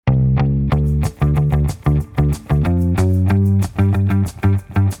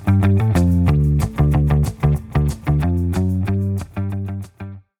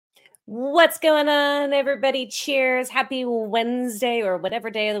going on, everybody? Cheers. Happy Wednesday or whatever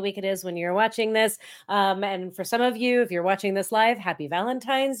day of the week it is when you're watching this. And for some of you, if you're watching this live, happy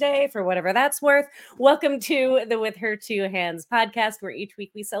Valentine's Day for whatever that's worth. Welcome to the With Her Two Hands podcast, where each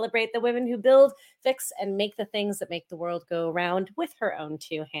week we celebrate the women who build, fix, and make the things that make the world go round with her own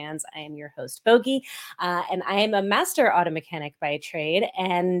two hands. I am your host, Bogey, and I am a master auto mechanic by trade.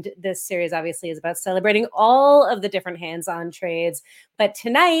 And this series obviously is about celebrating all of the different hands-on trades. But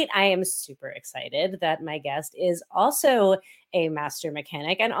tonight, I am super excited that my guest is also a master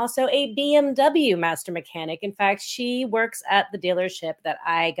mechanic and also a BMW master mechanic. In fact, she works at the dealership that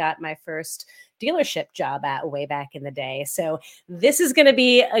I got my first dealership job at way back in the day. So this is going to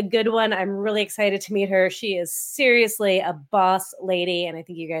be a good one. I'm really excited to meet her. She is seriously a boss lady, and I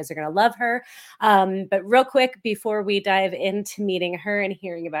think you guys are going to love her. But real quick, before we dive into meeting her and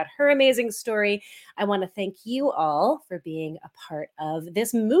hearing about her amazing story, I want to thank you all for being a part of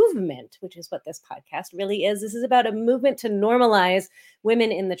this movement, which is what this podcast really is. This is about a movement to normalize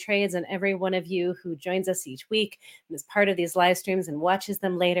women in the trades, and every one of you who joins us each week and is part of these live streams and watches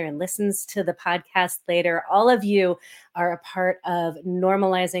them later and listens to the podcast later, all of you are a part of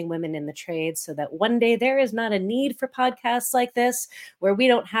normalizing women in the trades so that one day there is not a need for podcasts like this, where we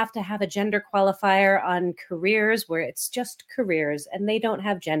don't have to have a gender qualifier on careers, where it's just careers and they don't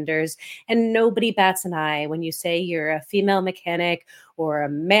have genders, and nobody bats an eye when you say you're a female mechanic or a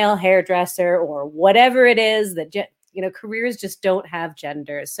male hairdresser or whatever it is that careers just don't have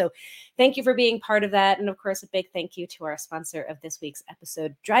genders. So thank you for being part of that. And of course, a big thank you to our sponsor of this week's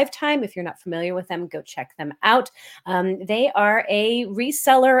episode, Drive Time. If you're not familiar with them, go check them out. They are a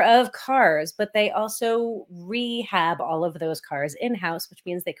reseller of cars, but they also rehab all of those cars in-house, which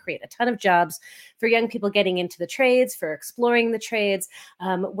means they create a ton of jobs for young people getting into the trades, for exploring the trades,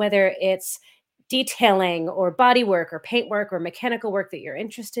 whether it's detailing or body work or paint work or mechanical work that you're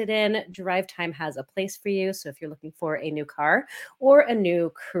interested in. Drive Time has a place for you. So if you're looking for a new car or a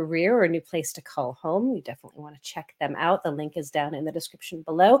new career or a new place to call home, you definitely want to check them out. The link is down in the description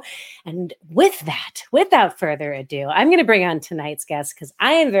below. And with that, without further ado, I'm going to bring on tonight's guest because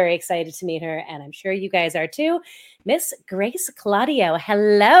I am very excited to meet her, and I'm sure you guys are too. Miss Grace Claudio.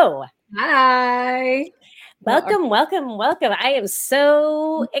 Hello. Hi. Welcome. I am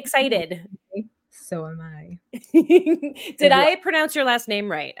so excited. So am I. Did I pronounce your last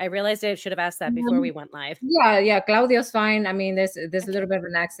name right? I realized I should have asked that before we went live. Yeah. Claudio's fine. I mean, there's a little bit of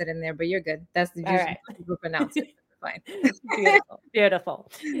an accent in there, but you're good. That's the usual right. people pronounce it. Fine.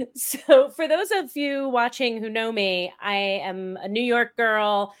 Beautiful. So for those of you watching who know me, I am a New York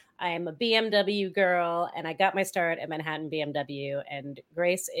girl. I am a BMW girl, and I got my start at Manhattan BMW. And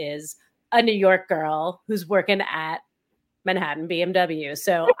Grace is a New York girl who's working at Manhattan BMW.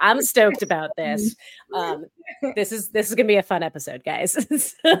 So I'm stoked about this. This is going to be a fun episode, guys.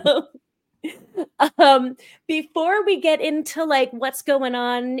 So, before we get into like what's going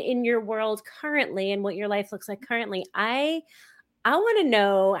on in your world currently and what your life looks like currently, I want to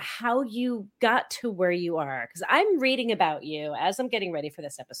know how you got to where you are, because I'm reading about you as I'm getting ready for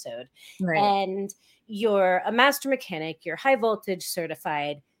this episode. Right. And you're a master mechanic, you're high voltage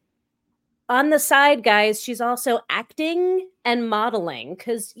certified. On the side, guys, she's also acting and modeling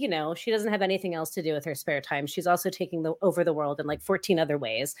because, she doesn't have anything else to do with her spare time. She's also taking over the world in like 14 other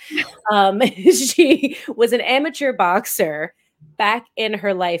ways. She was an amateur boxer back in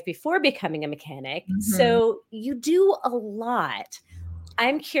her life before becoming a mechanic. Mm-hmm. So you do a lot.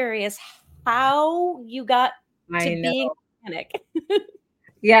 I'm curious how you got to being a mechanic.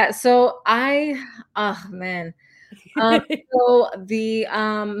 Yeah. So man.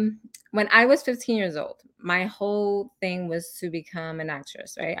 When I was 15 years old, my whole thing was to become an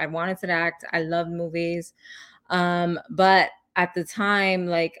actress, right? I wanted to act. I loved movies. But at the time,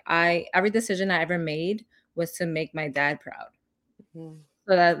 like every decision I ever made was to make my dad proud. Mm-hmm.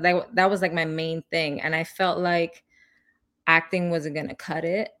 So that was like my main thing. And I felt like acting wasn't going to cut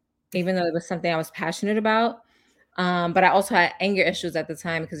it, even though it was something I was passionate about. But I also had anger issues at the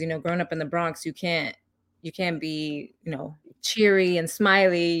time because, growing up in the Bronx, you can't be, cheery and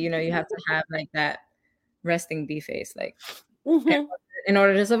smiley. You have to have like that resting bee face, like mm-hmm. in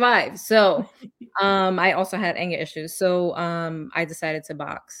order to survive. So I also had anger issues. So I decided to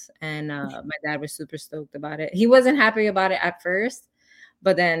box, and my dad was super stoked about it. He wasn't happy about it at first,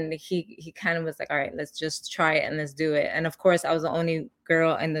 but then he kind of was like, all right, let's just try it and let's do it. And of course, I was the only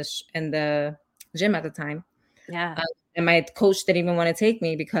girl in the gym at the time. Yeah. And my coach didn't even want to take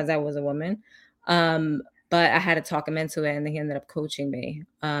me because I was a woman. But I had to talk him into it, and then he ended up coaching me.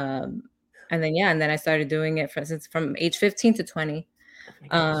 And then I started doing it from age 15 to 20.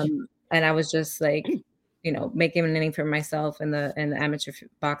 And I was just like making a name for myself in the amateur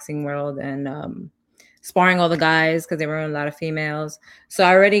boxing world, and sparring all the guys because there were a lot of females. So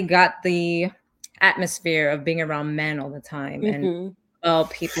I already got the atmosphere of being around men all the time, and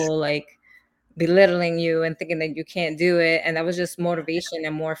people like belittling you and thinking that you can't do it, and that was just motivation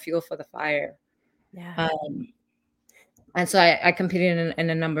and more fuel for the fire. Yeah. And so I competed in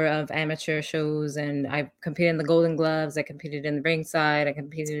a number of amateur shows, and I competed in the Golden Gloves. I competed in the ringside. I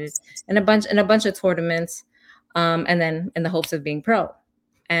competed in a bunch of tournaments, and then in the hopes of being pro.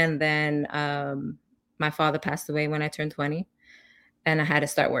 And then my father passed away when I turned 20, and I had to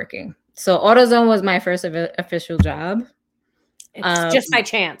start working. So AutoZone was my first official job. It's just by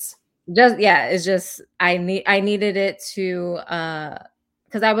chance. It's just I needed it to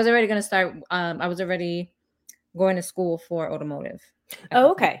because I was already going to start. I was already going to school for automotive.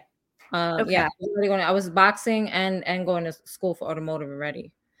 Oh, okay. Yeah, I was boxing and going to school for automotive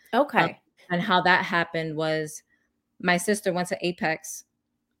already. Okay. And how that happened was my sister went to Apex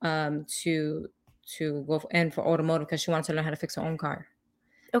to go in for automotive because she wanted to learn how to fix her own car.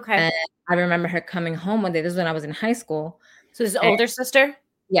 Okay. And I remember her coming home one day. This is when I was in high school. So this is older sister?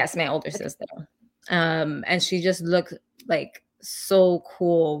 Yes, my older sister. And she just looked like so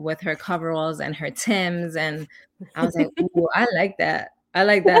cool with her coveralls and her Tims, and I was like, ooh, I like that. I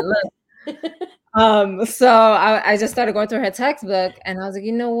like that look. So I just started going through her textbook, and I was like,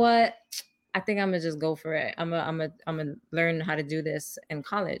 you know what? I think I'm gonna just go for it. I'm gonna learn how to do this in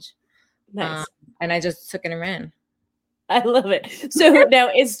college. Nice. And I just took it and ran. I love it. So now,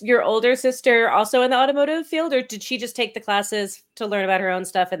 is your older sister also in the automotive field, or did she just take the classes to learn about her own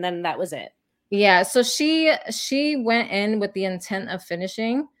stuff and then that was it? Yeah, so she went in with the intent of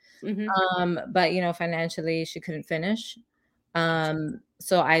finishing, but financially she couldn't finish.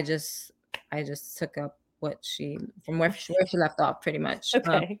 So I just took up what from where she left off, pretty much.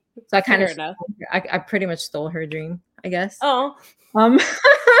 Okay. So I kind of I pretty much stole her dream, I guess. Oh.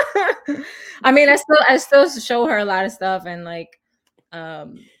 I mean, I still show her a lot of stuff, and like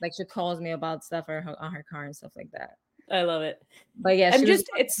she calls me about stuff on her car and stuff like that. I love it. But yeah,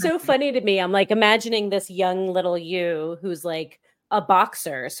 it's so funny to me. I'm like imagining this young little you who's like a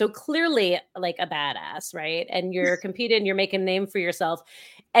boxer, so clearly like a badass, right? And you're competing, you're making a name for yourself,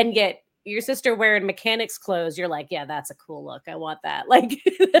 and yet your sister wearing mechanics clothes, you're like, yeah, that's a cool look. I want that. Like,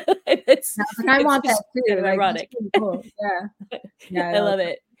 I want that too. Kind of ironic. Cool. Yeah, I love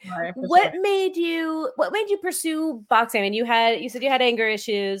it. What made you pursue boxing? I mean, you said you had anger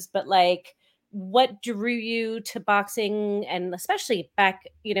issues, but like, what drew you to boxing? And especially back,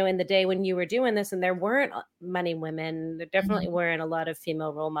 in the day when you were doing this, and there weren't many women, there definitely weren't a lot of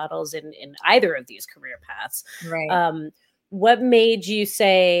female role models in either of these career paths. Right. What made you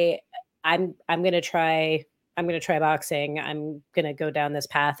say, I'm going to try boxing. I'm going to go down this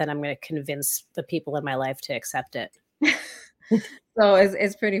path, and I'm going to convince the people in my life to accept it. So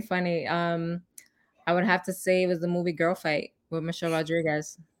it's pretty funny. I would have to say it was the movie Girl Fight with Michelle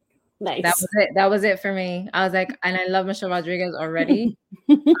Rodriguez. Nice. That was it. That was it for me. I was like, and I love Michelle Rodriguez already.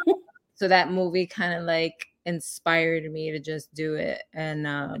 So that movie kind of like inspired me to just do it. And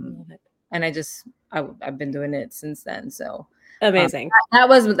and I've been doing it since then. So amazing. That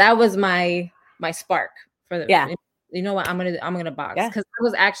was my spark for the you know what, I'm gonna box, because I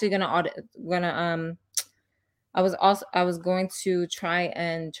was actually I was going to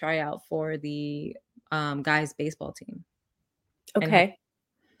try out for the guys baseball team. Okay.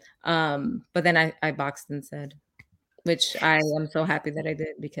 But then I boxed instead, which I am so happy that I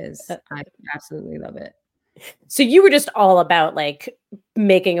did, because I absolutely love it. So you were just all about like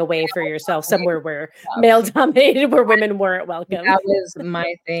making a way for yourself somewhere where male dominated, where women weren't welcome. That was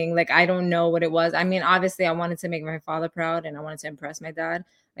my thing. Like, I don't know what it was. I mean, obviously I wanted to make my father proud, and I wanted to impress my dad.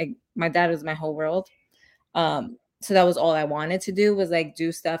 Like, my dad was my whole world. So that was all I wanted to do, was like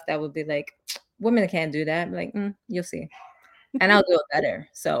do stuff that would be like, women can't do that. I'm like, you'll see. And I'll do it better.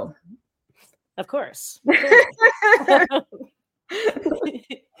 So of course.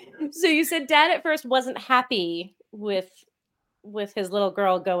 So you said dad at first wasn't happy with his little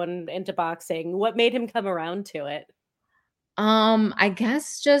girl going into boxing. What made him come around to it? I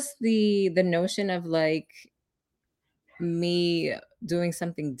guess just the notion of like me doing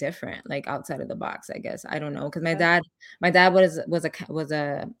something different, like outside of the box, I guess. I don't know, because my dad was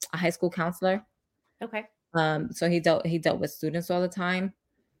a high school counselor. Okay. So he dealt with students all the time.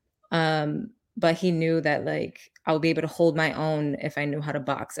 But he knew that like I would be able to hold my own if I knew how to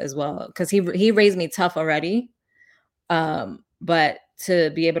box as well, because he raised me tough already. But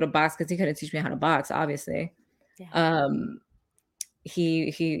to be able to box, because he couldn't teach me how to box, obviously. Yeah.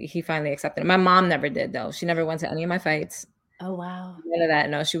 He finally accepted it. My mom never did, though. She never went to any of my fights. Oh, wow. None of that.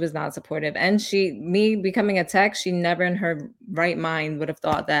 No, she was not supportive. And me becoming a tech, she never in her right mind would have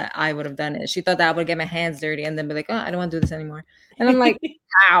thought that I would have done it. She thought that I would get my hands dirty and then be like, oh, I don't want to do this anymore. And I'm like,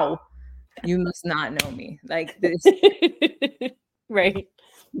 how? You must not know me. Like this. Right.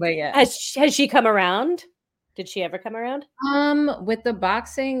 But yeah. Has she come around? Did she ever come around? With the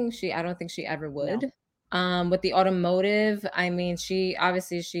boxing, I don't think she ever No. would. With the automotive, I mean, she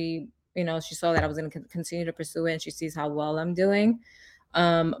obviously she saw that I was going to continue to pursue it, and she sees how well I'm doing.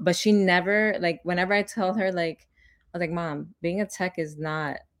 But she never, like, whenever I tell her, like, I was like, Mom, being a tech is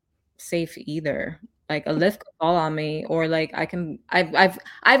not safe either. Like a lift could fall on me, or like I've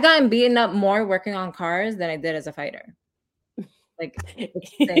gotten beaten up more working on cars than I did as a fighter. Like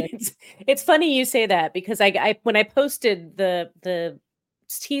it's insane. It's funny you say that because I when I posted the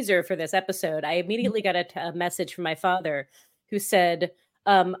teaser for this episode, I immediately got a message from my father who said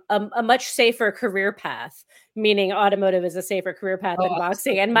a much safer career path, meaning automotive is a safer career path Oh, than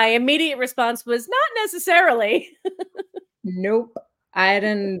boxing. And absolutely. my immediate response was not necessarily. Nope. I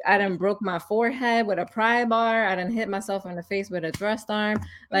done broke my forehead with a pry bar. I done hit myself in the face with a thrust arm.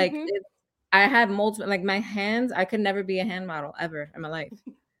 Like Mhm. I have multiple, like my hands, I could never be a hand model ever in my life.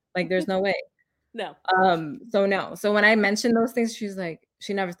 Like there's no way. No. So no. So when I mentioned those things, she's like,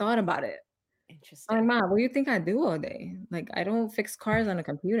 she never thought about it. I'm like, Interesting. Mom, what do you think I do all day? Like I don't fix cars on a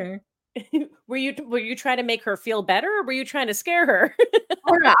computer. Were you trying to make her feel better or were you trying to scare her?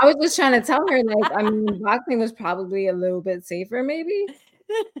 Oh no, I was just trying to tell her, like, I mean, boxing was probably a little bit safer, maybe.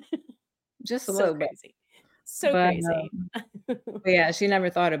 Just a So little bit. crazy. So But crazy. But yeah, she never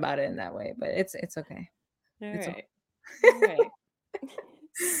thought about it in that way, but it's okay. All It's okay. right. All right.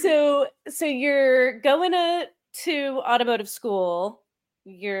 So you're going to automotive school.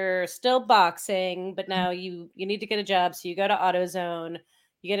 You're still boxing, but now you need to get a job. So you go to AutoZone.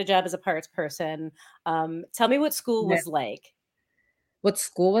 You get a job as a parts person. Tell me what school Yeah. was like. What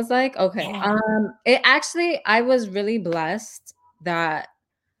school was like? Okay. Yeah. It actually I was really blessed that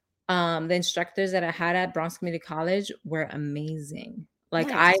the instructors that I had at Bronx Community College were amazing.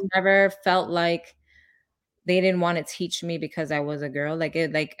 Like I Nice. never felt like they didn't want to teach me because I was a girl.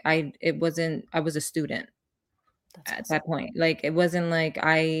 It wasn't I was a student That's at awesome. that point. Like it wasn't like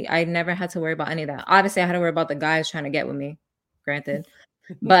I never had to worry about any of that. Obviously I had to worry about the guys trying to get with me, granted.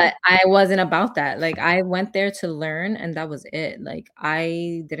 But I wasn't about that. Like, I went there to learn, and that was it. Like,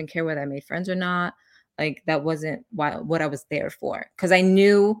 I didn't care whether I made friends or not. Like, that wasn't what I was there for. Because I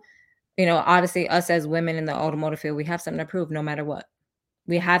knew, obviously, us as women in the automotive field, we have something to prove no matter what.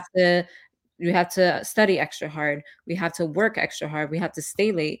 We have Yes. to we have to study extra hard. We have to work extra hard. We have to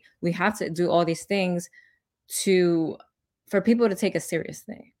stay late. We have to do all these things to for people to take us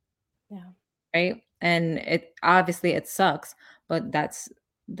seriously, Yeah. right? And it sucks, but that's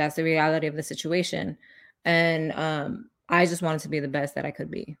the reality of the situation. And I just wanted to be the best that I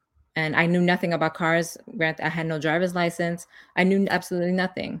could be. And I knew nothing about cars. Granted, I had no driver's license. I knew absolutely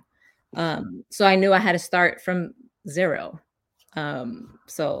nothing. So I knew I had to start from zero.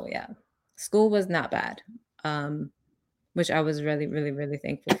 So yeah, school was not bad, which I was really, really, really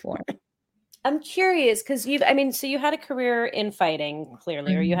thankful for. I'm curious because I mean, so you had a career in fighting,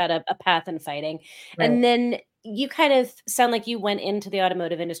 clearly, or you Mhm. had a path in fighting. Right. And then you kind of sound like you went into the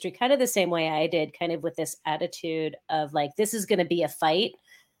automotive industry kind of the same way I did, kind of with this attitude of like, this is going to be a fight,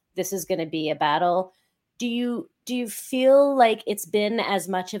 this is going to be a battle. Do you feel like it's been as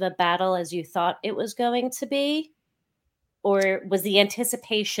much of a battle as you thought it was going to be? Or was the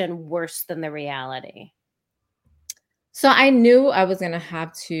anticipation worse than the reality? So I knew I was gonna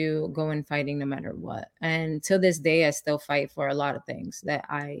have to go in fighting no matter what. And till this day, I still fight for a lot of things that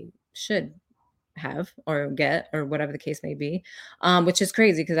I should have or get or whatever the case may be. Which is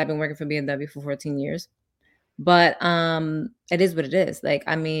crazy because I've been working for BMW for 14 years. But it is what it is. Like,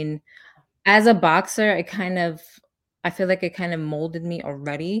 I mean, as a boxer, I feel like it kind of molded me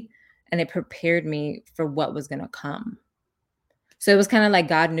already and it prepared me for what was gonna come. So it was kind of like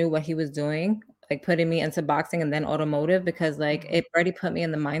God knew what he was doing, like putting me into boxing and then automotive because like Mhm. it already put me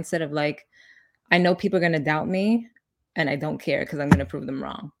in the mindset of like, I know people are gonna doubt me and I don't care because I'm gonna prove them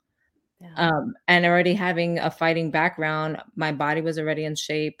wrong. Yeah. And already having a fighting background, my body was already in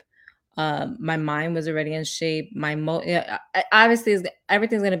shape. My mind was already in shape. Yeah, obviously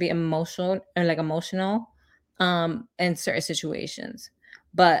everything's gonna be emotional or like emotional in certain situations.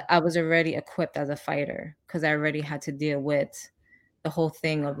 But I was already equipped as a fighter because I already had to deal with the whole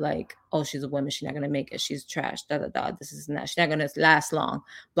thing of like, oh, she's a woman, she's not gonna make it, she's trash, da da da, this is not, she's not gonna last long,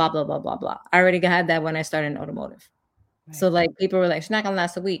 blah blah blah blah blah. I already had that when I started in automotive. So Right. like people were like, she's not gonna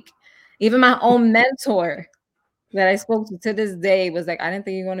last a week. Even my own mentor that I spoke to this day was like, I didn't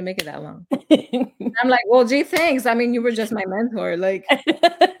think you were going to make it that long. I'm like, well, gee, thanks. I mean, you were just my mentor. Like,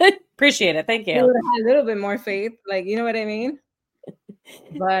 Appreciate it. Thank you you. would have had a little bit more faith. Like, you know what I mean?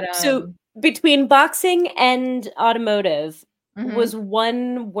 But So between boxing and automotive, mhm. was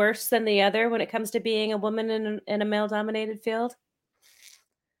one worse than the other when it comes to being a woman in a male dominated field?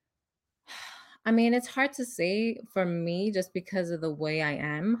 I mean, it's hard to say for me just because of the way I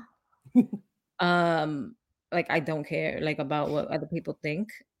am. Um, like I don't care like about what other people think,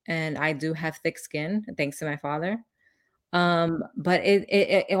 and I do have thick skin thanks to my father. But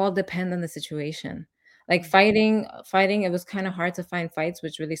it all depends on the situation. Like Mm. fighting, it was kind of hard to find fights,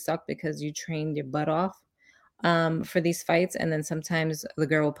 which really sucked because you trained your butt off for these fights, and then sometimes the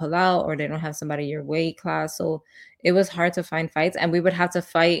girl will pull out or they don't have somebody your weight class. So it was hard to find fights, and we would have to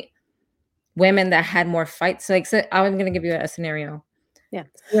fight women that had more fights. So, like, so I'm gonna give you a scenario. Yeah.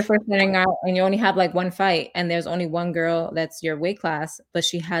 You're first starting out and you only have like one fight, and there's only one girl that's your weight class, but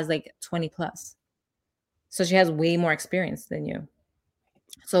she has like 20 plus. So she has way more experience than you.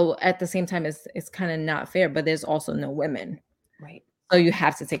 So at the same time, it's kind of not fair, but there's also no women. Right. So you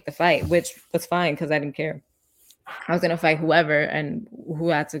have to take the fight, which was fine because I didn't care. I was gonna fight whoever and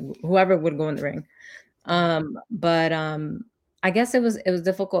whoever would go in the ring. But I guess it was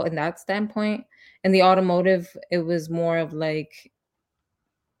difficult in that standpoint. In the automotive, it was more of like,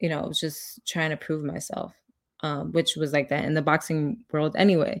 just trying to prove myself, which was like that in the boxing world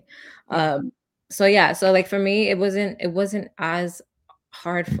anyway. Yeah. So yeah, so like for me, it wasn't as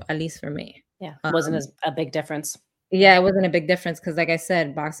hard, at least for me. Yeah. Wasn't Um, as a big difference. yeah, Yeah. it wasn't a big difference because, like I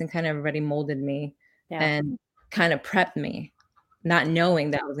said, boxing kind of already molded me Yeah. and kind of prepped me, not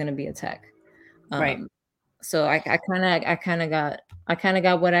knowing that I was going to be a tech. Right. Um, so I kind of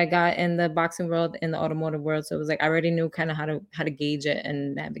got what I got in the boxing world, in the automotive world. So it was like I already knew kind of how to gauge it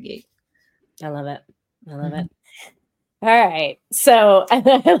and navigate. I love it. I love Mhm. it. All right. So I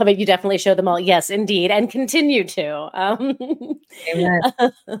love it. You definitely show them all. Yes, indeed. And continue to. Amen.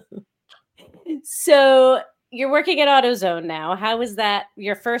 So you're working at AutoZone now. How was that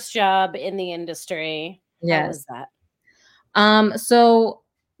your first job in the industry? How Yes. was that? So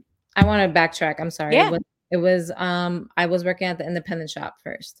I want to backtrack. I'm sorry. It Yeah. was it was I was working at the independent shop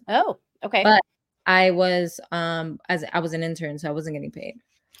first. Oh, okay. But I was as I was an intern, so I wasn't getting paid.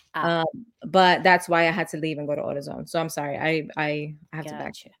 Ah, Um, but that's why I had to leave and go to AutoZone. So I'm sorry. I have to back.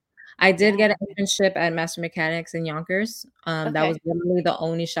 gotcha. I did Yeah. get an internship at Master Mechanics in Yonkers. That was Okay. literally the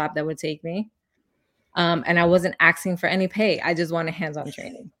only shop that would take me. And I wasn't asking for any pay. I just wanted hands-on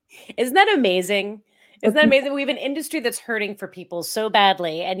training. Isn't that amazing? Isn't that amazing? We have an industry that's hurting for people so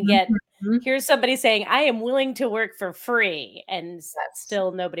badly, and yet Mhm. here's somebody saying, I am willing to work for free, and Yes,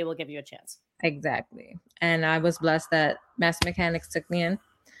 still nobody will give you a chance. exactly. And I was blessed that Master Mechanics took me in.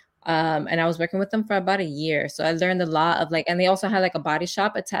 And I was working with them for about a year. So I learned a lot of like, and they also had like a body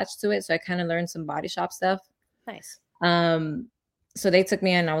shop attached to it. So I kind of learned some body shop stuff. Nice. Um, so they took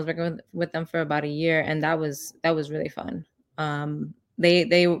me in. I was working with them for about a year, and that was really fun.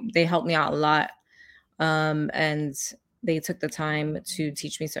 They helped me out a lot, and they took the time to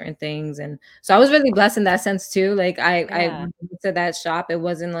teach me certain things, and so I was really blessed in that sense too. Like I Yeah. went to that shop. It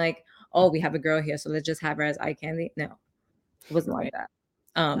wasn't like, oh, we have a girl here, so let's just have her as eye candy. No, it wasn't like Right. that.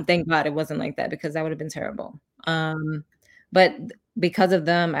 No. Thank God it wasn't like that because that would have been terrible. But because of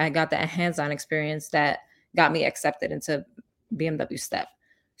them, I got that hands-on experience that got me accepted into BMW Step.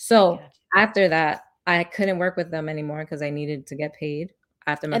 So Gotcha. after that, I couldn't work with them anymore because I needed to get paid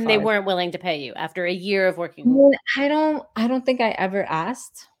after my And they father. weren't willing to pay you after a year of I working. mean, I don't think I ever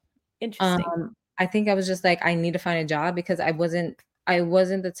asked. Interesting. I think I was just like, I need to find a job because I wasn't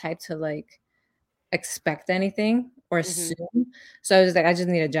the type to like expect anything or Hmm. assume. So I was like, I just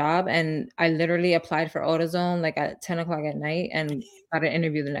need a job. And I literally applied for AutoZone like at 10 o'clock at night and got an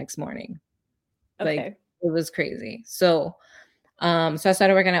interview the next morning. Like Okay. it was crazy. So I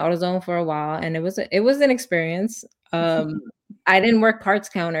started working at AutoZone for a while and it was an experience. I didn't work parts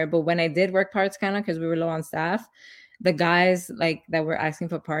counter, but when I did work parts counter because we were low on staff, the guys like that were asking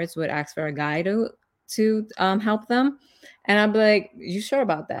for parts would ask for a guy to help them. And I'd be like, you sure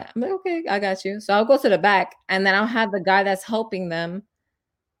about that? I'm like, okay, I got you. So I'll go to the back and then I'll have the guy that's helping them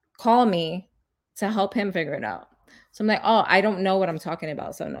call me to help him figure it out. So I'm like, oh, I don't know what I'm talking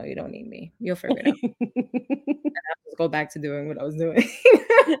about. So no, you don't need me. You'll figure it out. Just go back to doing what I was doing.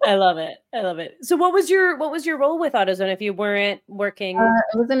 I love it. I love it. So what was your role with AutoZone if you weren't working? I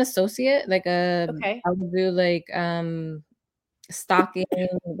was an associate, like Okay. I would do like stocking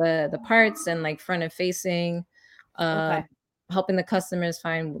the parts and like front and facing, um, Okay. helping the customers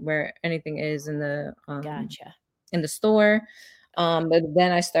find where anything is in the Gotcha. store. But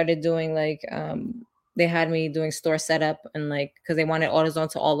then I started doing like they had me doing store setup and like because they wanted AutoZone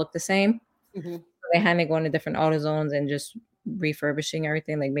to all look the same. Mhm. They had me going to different AutoZones and just refurbishing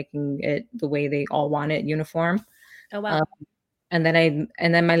everything, like making it the way they all want it, uniform. Oh, Um, wow. and then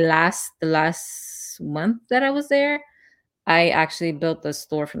the last month that I was there, I actually built the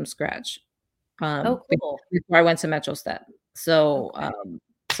store from scratch. Oh, cool. Before I went to Metro Step. So Okay.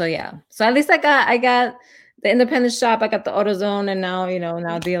 so yeah. So at least I got the independent shop, I got the AutoZone, and now,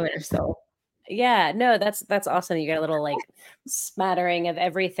 now dealer. So Yeah, no, that's awesome. You got a little like smattering of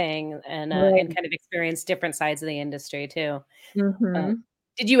everything and right. kind of experience different sides of the industry too. Uh, Hmm.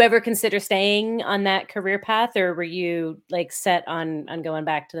 did you ever consider staying on that career path, or were you like set on going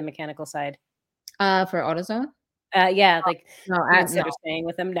back to the mechanical side? For AutoZone? Yeah, like No, you no. consider staying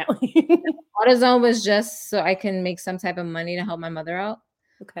with them? No. AutoZone was just so I can make some type of money to help my mother out.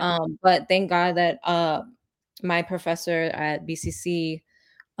 Okay. But thank God that my professor at BCC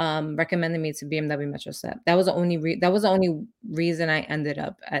recommended me to BMW Metro Step. That was the only reason I ended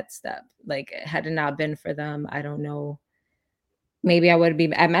up at Step. Like, had it not been for them, I don't know. Maybe I would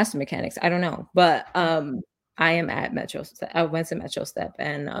be at Master Mechanics. I don't know, but I am at Metro. I went to Metro Step,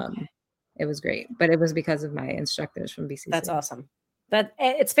 and Okay. it was great. But it was because of my instructors from That's BCC. awesome.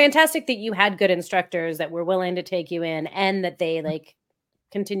 It's fantastic that you had good instructors that were willing to take you in and that they like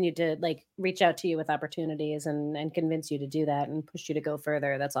continue to like reach out to you with opportunities and convince you to do that and push you to go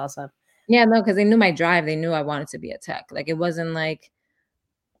further. That's awesome. Yeah, no, because they knew my drive. They knew I wanted to be a tech. Like it wasn't like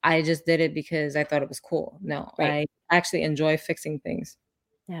I just did it because I thought it was cool. No, Right. I actually enjoy fixing things.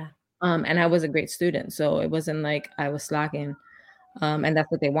 Yeah. And I was a great student, so it wasn't like I was slacking. And that's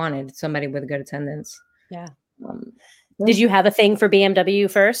what they wanted, somebody with good attendance. Yeah. Um, Did yeah. you have a thing for BMW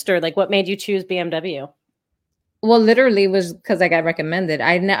first or like what made you choose BMW? Well, literally was because I got recommended.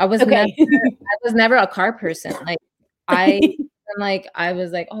 Okay. I was never a car person. Like I like I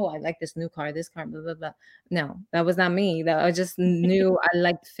was like, oh, I like this new car, this car, blah blah blah. No, that was not me. That I just knew I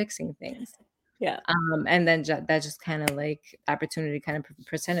liked fixing things. Yeah. And then that just kind of like opportunity kind of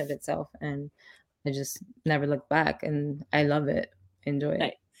presented itself, and I just never looked back, and I love it, enjoy Nice.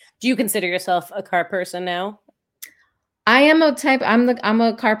 it. Do you consider yourself a car person now? I am a type. I'm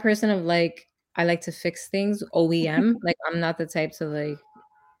a car person of like I like to fix things OEM. Like I'm not the type to like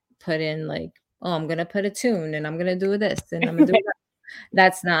put in like, oh, I'm gonna put a tune and I'm gonna do this and I'm gonna do Right. that.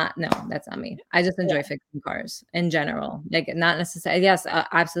 That's not no, that's not me. I just Yeah, enjoy fixing cars in general. Like not necessarily. Yes,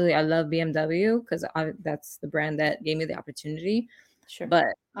 absolutely. I love BMW because that's the brand that gave me the opportunity. sure. But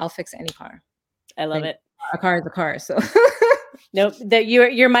I'll fix any car. I love Like it. a car is a car. So Nope, that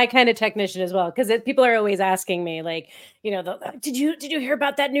you're my kind of technician as well because people are always asking me like, did you hear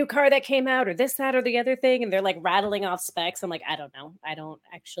about that new car that came out or this that or the other thing and they're like rattling off specs. I'm like, I don't know. I don't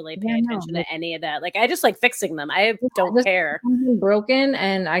actually yeah, pay no, attention like to any of that. Like I just like fixing them. I yeah, don't just care. something broken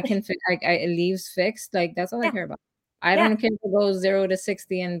and I can fix. It leaves fixed. Like that's all I Yeah. care about. I Yeah. don't care if it goes 0 to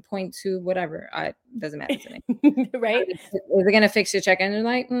 60 and point 0.2, whatever. It doesn't matter to me. Right? Is it gonna fix your check engine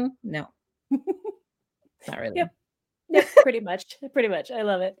light? No, not Yep. really. Yep, pretty much. Pretty much. I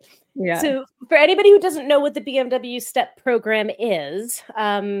love it. Yeah, So, for anybody who doesn't know what the BMW STEP program is,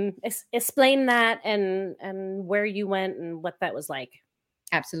 explain that and where you went and what that was like.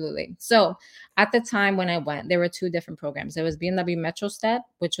 absolutely. So at the time when I went, there were two different programs. There was BMW Metro Step,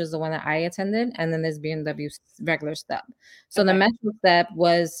 which was the one that I attended, and then there's BMW regular Step. So the Okay. Metro Step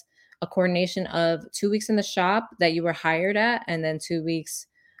was a coordination of 2 weeks in the shop that you were hired at, and then 2 weeks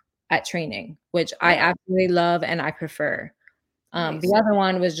at training, which I Oh, absolutely love and I prefer. The nice. other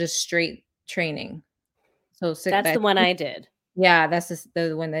one was just straight training. So That's the one I did. yeah, that's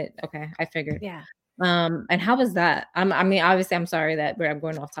the one that okay, I figured. Yeah. And how was that? I mean, obviously, I'm sorry that I'm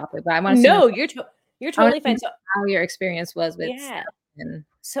going off topic, but No, you're I want totally to know fine. So, how your experience was with yeah. STEM. And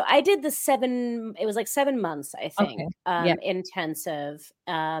So I did the 7 it was like 7 months, I think, okay, yeah, intensive,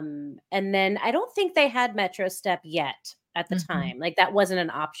 and then I don't think they had Metro Step yet at the mhm, time, like, that wasn't an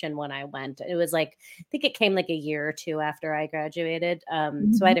option when I went. It was, like I think it came, like, a year or 2 after I graduated,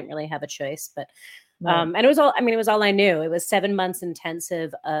 so I mhm, didn't really have a choice, but, right, and it was all I mean, it was all I knew. It was 7 months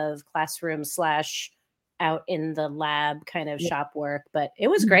intensive of classroom/ slash out in the lab kind of yeah, shop work, but it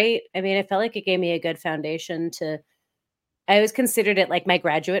was mhm, great. I mean, I felt like it gave me a good foundation to I always considered it like my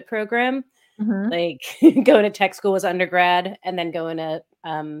graduate program, mhm, like going to tech school was undergrad and then going to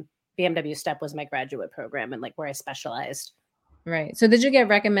BMW STEP was my graduate program and like where I specialized. right. So did you get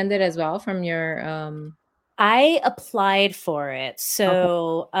recommended as well from your I applied for it. okay,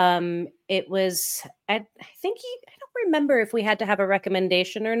 So it was I think I don't remember if we had to have a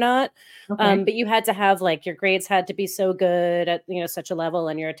recommendation or not. okay, But you had to have like your grades had to be so good at such a level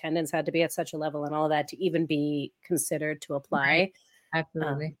and your attendance had to be at such a level and all of that to even be considered to right, apply.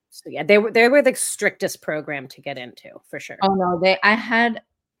 Absolutely. So yeah, they were the strictest program to get into for sure. Oh no, I had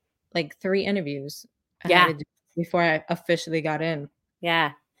like 3 interviews I had Yeah, to do before I officially got in.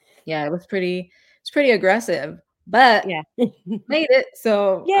 yeah, Yeah, it's pretty aggressive, but yeah. made it.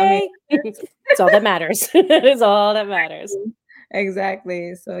 So, I mean, Yay! It's all that matters. It's all that matters.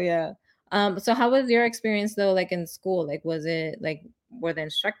 exactly. So yeah. So how was your experience though, like in school? Like was it like were the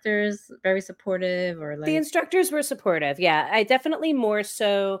instructors very supportive or The like instructors were supportive. Yeah, I definitely more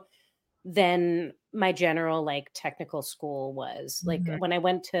so than my general like technical school was. Like Mhm. when I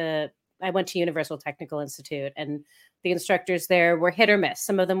went to Universal Technical Institute, and the instructors there were hit or miss.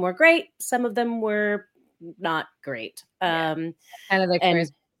 Some of them were great, some of them were not great. Yeah, kind of the And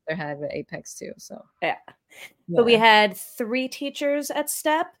experience they had with Apex too. So yeah, but we yeah. had 3 teachers at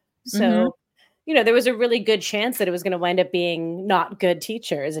STEP. Hmm. So, there was a really good chance that it was going to wind up being not good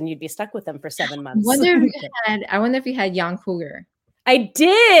teachers and you'd be stuck with them for 7 months. I wonder if you had Jan Cougar. I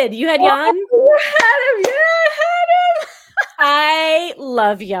did. You had Oh, Jan? you had him. Yeah, I had him. I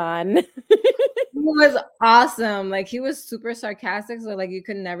love Jan. He was awesome. Like he was super sarcastic, so like you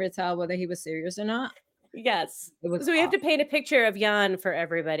could never tell whether he was serious or not. Yes. It was So we have to awesome. paint a picture of Jan for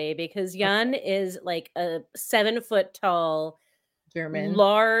everybody, because Jan is like a 7 foot tall, German.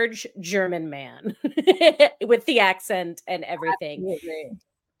 large German man with the accent and everything. Absolutely.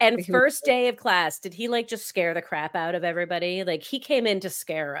 And Like he was, first day of class, did he like just scare the crap out of everybody? Like he came in to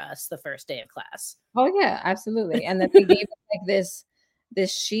scare us the first day of class. oh yeah, absolutely. And then they gave us like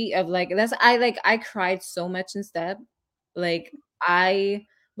this sheet of like I cried so much in step. Like I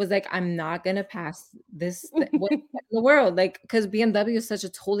was like, I'm not gonna pass this what in the world? Like, because BMW is such a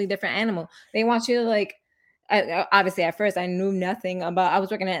totally different animal. They want you to like obviously at first I knew nothing about I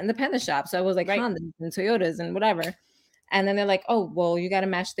was working at an independent shop. So I was like Right. Hondas and Toyotas and whatever. And then they're like, oh, well, you gotta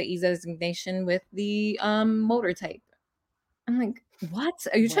match the E designation with the motor type. I'm like, what?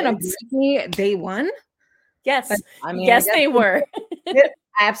 Are you trying to What? break me day one? But Yes. I mean, I Yes, guess they were. yeah,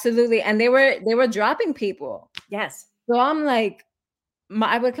 absolutely. And they were dropping people. Yes. So I'm like,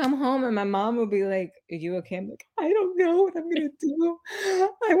 I would come home and my mom would be like, "Are you okay?" I'm like, I don't know what I'm gonna do.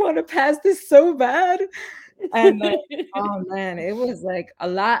 I want to pass this so bad. And then, oh man, it was like a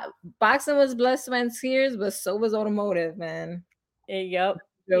lot. Boxing was blood, sweat, and tears, but so was automotive, man. Yep.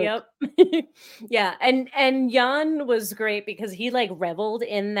 Joke. Yep. Yeah, and Jan was great because he like reveled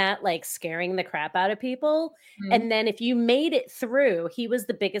in that like scaring the crap out of people. Mhm. And then if you made it through, he was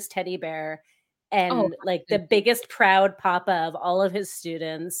the biggest teddy bear Oh, and like the absolutely. biggest proud papa of all of his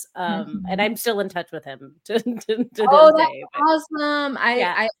students. And Mhm. I'm still in touch with him to Oh, this that's day. But awesome.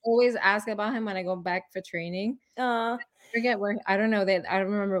 yeah. I always ask about him when I go back for training. Uh Forget where I don't know that I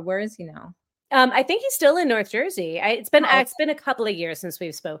don't remember where is he now? I think he's still in North Jersey. Oh, It's been a couple of years since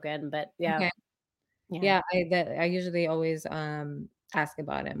we've spoken, but yeah. okay. Yeah. Yeah, I usually always ask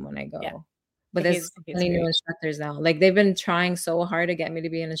about him when I Yeah. go. But there's so He's many new great. instructors now. Like they've been trying so hard to get me to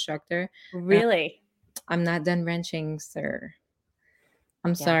be an instructor. And Really? I'm not done wrenching, sir.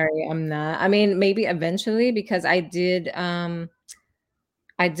 I'm Yeah. sorry, I'm not. I mean, maybe eventually because I did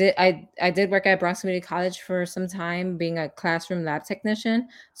work at proximity college for some time being a classroom lab technician.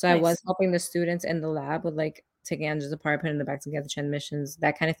 So I was Nice. helping the students in the lab with like taking engines apart, putting them back together, transmissions,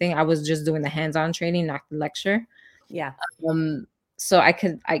 that kind of thing. I was just doing the hands-on training, not the lecture. Yeah. Um, so I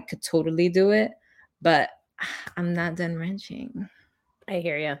could totally do it, but I'm not done wrenching. I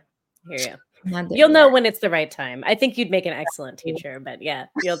hear you. Hear you. I'm not there You'll know yet. when it's the right time. I think you'd make an excellent teacher, but yeah,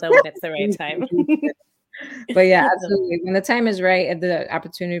 you'll know when it's the right time. But yeah, absolutely. When the time is right, if the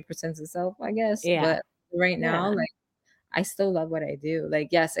opportunity presents itself, I guess. Yeah. But right now, Yeah. like I still love what I do. Like,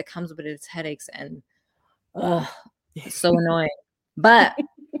 yes, it comes with its headaches and ugh, it's so annoying. But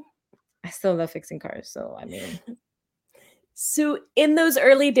I still love fixing cars. So I mean, So in those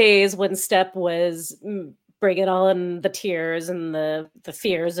early days when Step was bringing on the tears and the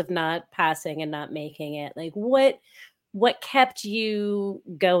fears of not passing and not making it, like what kept you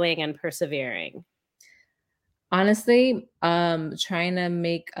going and persevering? honestly, trying to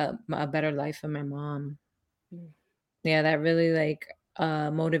make a better life for my mom. Mm. Yeah, that really like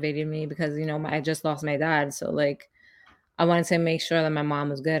motivated me because I just lost my dad. So like I wanted to make sure that my mom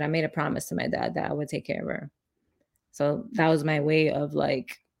was good. I made a promise to my dad that I would take care of her. So that was my way of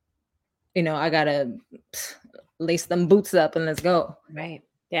like, I gotta lace them boots up and let's go. Right.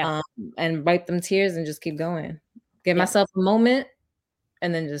 Yeah. Um, and wipe them tears and just keep going. Give Yeah. myself a moment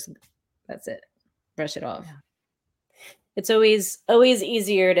and then just that's it. Brush it off. Yeah. It's always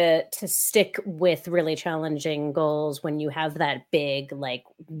easier to stick with really challenging goals when you have that big like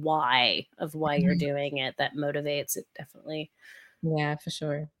why of why you're Mhm. doing it that motivates it definitely. Yeah, for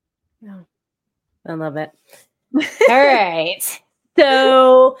sure. Yeah. I love it. All right.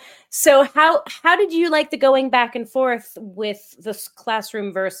 So, how did you like the going back and forth with this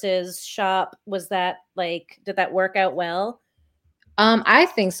classroom versus shop? Was that like, did that work out well? I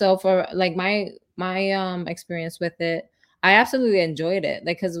think so. For like my experience with it, I absolutely enjoyed it.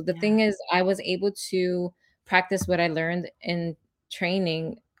 Like, because the Yeah. thing is, I was able to practice what I learned in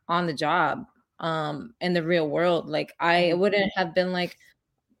training on the job, in the real world. Like, I Right. wouldn't have been like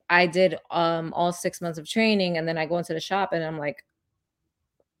I did all 6 months of training, and then I go into the shop and I'm like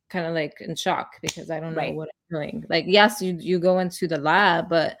kind of like in shock because I don't know Right. what I'm doing. Like, yes, you go into the lab,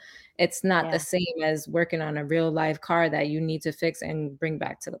 but it's not the Yeah. same as working on a real live car that you need to fix and bring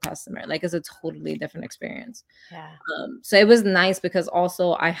back to the customer. Like, it's a totally different experience. Yeah. So it was nice because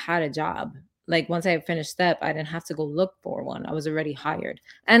also I had a job. Like, once I finished step, I didn't have to go look for one. I was already hired,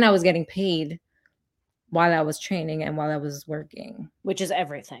 and I was getting paid while I was training and while I was working. Which is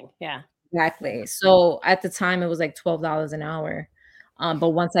everything. Yeah. Exactly. So at the time, it was like $12 an hour. But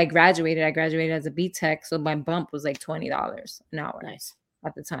once I graduated as a B Tech, so my bump was like $20 an hour Nice.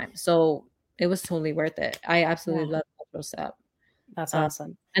 at the time. So it was totally worth it. I absolutely Yeah. love Metro Step. That's Um,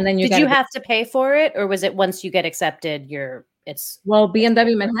 awesome. and then you Did got to you go. have to pay for it, or was it once you get accepted, Well, it's paid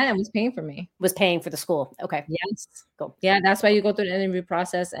BMW for? Manhattan was paying for me. Was paying for the school? Okay, Yes. cool. Yeah, that's why you go through the interview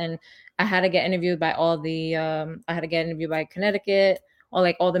process. And I had to get interviewed by I had to get interviewed by Connecticut, or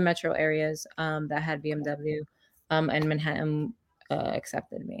like all the metro areas that had BMW, and Manhattan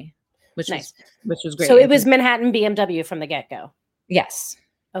accepted me, which was Nice. which was So great. I it was think Manhattan BMW from the get go. yes.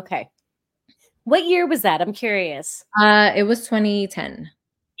 Okay. What year was that? I'm curious. It was 2010.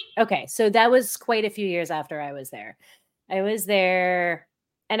 Okay, so that was quite a few years after I was there. I was there,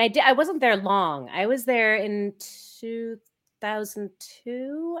 and I wasn't there long. I was there in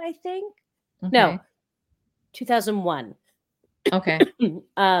 2002, I think. No, Okay. 2001. Okay.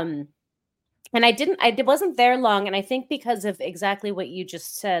 um and wasn't there long, and I think because of exactly what you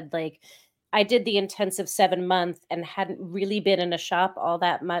just said, like I did the intensive 7 month and hadn't really been in a shop all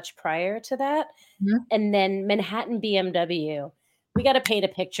that much prior to that. Mhm. And then Manhattan BMW, we got to paint a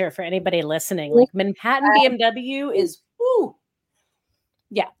picture for anybody listening. Like Manhattan BMW is woo.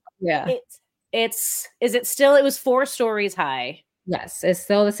 Yeah. Yeah. It's is it still, it was 4 stories high. Yes, it's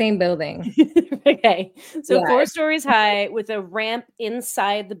still the same building. Okay. So Yeah. 4 stories high with a ramp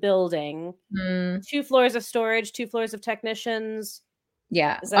inside the building, Mm, 2 floors of storage, 2 floors of technicians.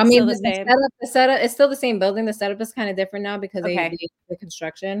 yeah. Is I that mean, still the the same? setup is still the same building. The setup is kind of different now because Okay. the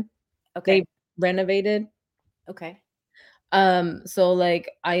construction they Okay. renovated. Okay. So like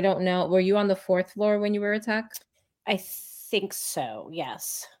I don't know. Were you on the fourth floor when you were attacked? I think so.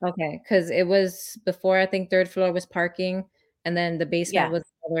 Yes. Okay, because it was before. I think third floor was parking, and then the basement Yeah. was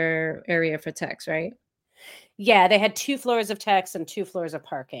another area for techs, right? Yeah, they had 2 floors of techs and 2 floors of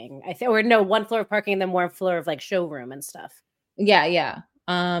parking. I think, or no, 1 floor of parking and then 1 floor of like showroom and stuff. Yeah, yeah.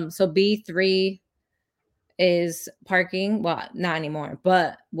 So B3 is parking. Well, not anymore,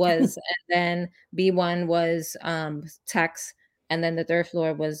 but was, and then B1 was techs, and then the third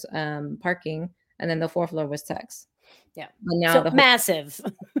floor was parking, and then the fourth floor was techs. Yeah. But now So the whole massive.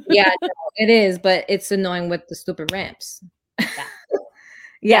 yeah, no, it is, but it's annoying with the stupid ramps. Yeah.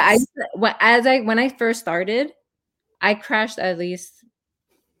 Yeah, I Yes. when I first started, I crashed at least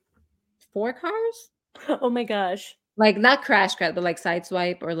 4 cars. Oh my gosh. Like, not crash, but, like,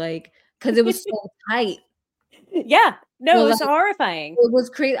 sideswipe or, like, because it was so tight. Yeah. So, No, it's like, horrifying. it was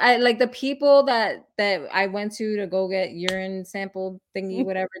crazy. I like, the people that I went to go get urine sample thingy,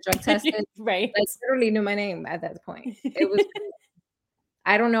 whatever, drug tested, Right. like, literally knew my name at that point. It was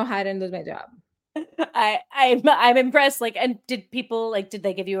I don't know how I didn't lose my job. I'm impressed. Like, and did people like, did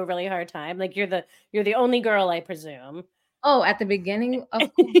they give you a really hard time? Like you're the only girl, I presume. Oh, at the beginning,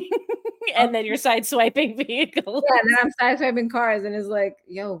 of course. And then you're sideswiping vehicles. Yeah, and then I'm sideswiping cars, and it's like,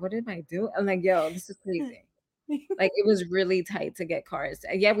 "Yo, what did I do?" I'm like, "Yo, this is crazy." Like, it was really tight to get cars.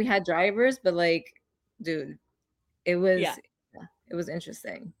 And yeah, we had drivers, but, like, dude, it Yeah. was yeah, it was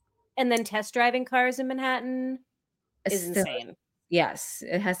interesting. And then test driving cars in Manhattan It's is still insane. yes,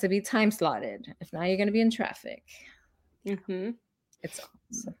 it has to be time slotted. If not, you're gonna be in traffic. Hmm. It's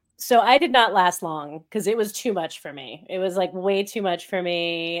So I did not last long because it was too much for me. It was like way too much for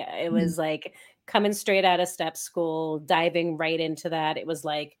me. It Mhm. was like coming straight out of step school, diving right into that. It was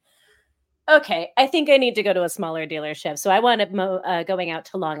like, okay, I think I need to go to a smaller dealership. So I wound up going out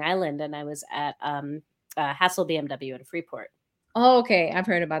to Long Island, and I was at Hassel BMW in Freeport. Oh, okay, I've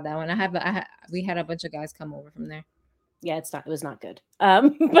heard about that one. We had a bunch of guys come over from there. Yeah, it was not good.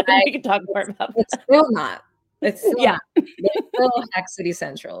 But I we could talk more about it's that. still not. It's still Yeah, not. It's still Hack City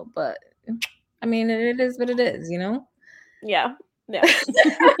Central, but I mean, it is what it is, you know? yeah. No.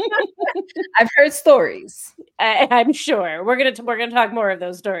 I've heard stories. I'm sure we're gonna talk more of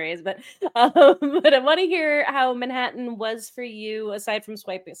those stories, but I want to hear how Manhattan was for you aside from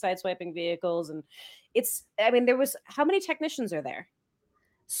sideswiping vehicles, and it's. I mean, there was how many technicians are there?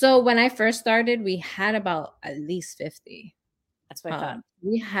 So when I first started, we had about at least 50. That's what I thought.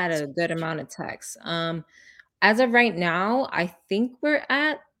 We had That's a what good amount of techs. As of right now, I think we're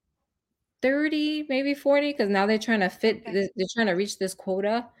at 30, maybe 40, because now they're trying to fit okay. they're trying to reach this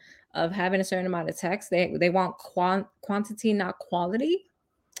quota of having a certain amount of techs. They want quantity, not quality.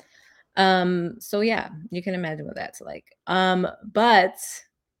 So yeah, you can imagine what that's like. But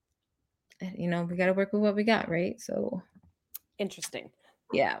we gotta work with what we got, right? So Interesting,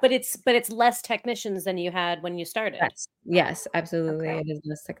 yeah. but it's less technicians than you had when you started. Yes, absolutely. Okay. It is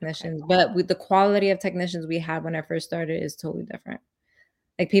less Okay. technicians. But with the quality of technicians we had when I first started is totally different.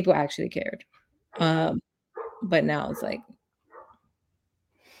 Like people actually cared. Mm, Um, but now it's like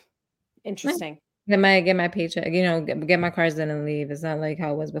 "Meh, interesting. get my paycheck, get my cars done and leave." It's not like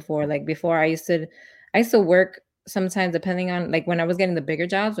how it was before. Like before I used to work sometimes depending on like when I was getting the bigger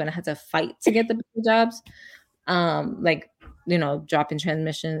jobs, when I had to fight to get the bigger jobs, like dropping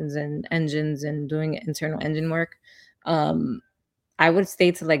transmissions and engines and doing internal engine work. Um, I would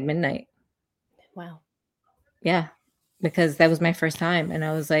stay till like midnight. Wow. Yeah, because that was my first time, and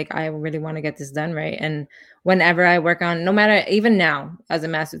I was like, "I really wanna get this done right," and whenever I work on no matter even now as a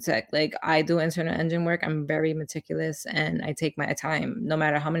master tech, like, I do internal engine work, I'm very meticulous, and I take my time no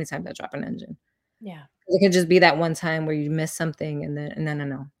matter how many times I drop an engine. Yeah. It could just be that one time where you miss something, and then no, no,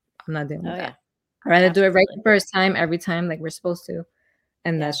 no, I'm not dealing Oh with that. yeah. I'd rather do it right Absolutely. the first time, every time, like we're supposed to,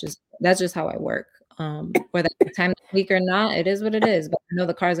 and Yeah. that's just how I work. Whether I take time that week or not, it is what it is, but I know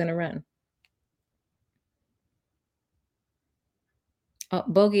the car's gonna run. Oh,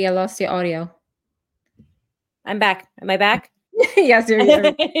 Bogey, I lost your audio. I'm back. Am I back? Yes,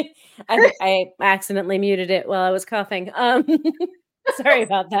 you're I accidentally muted it while I was coughing. Sorry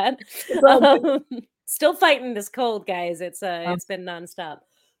about that. it's all good. Still fighting this cold, guys. Um, It's been nonstop.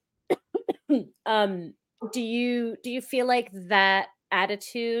 um, do you feel like that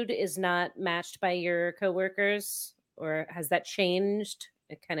attitude is not matched by your coworkers, or has that changed?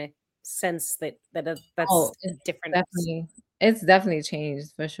 I kind of sense that's oh, a it's difference. definitely it's definitely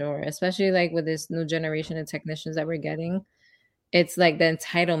changed for sure, especially, like, with this new generation of technicians that we're getting. It's like the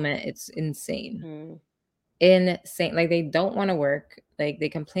entitlement, it's insane. Mm. Insane, like, they don't wanna work, like, they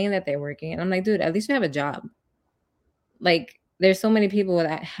complain that they're working, and I'm like, "Dude, at least you have a job." Like, there's so many people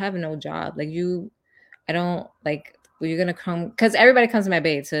that have no job, like, I don't like, well, you're gonna come because everybody comes to my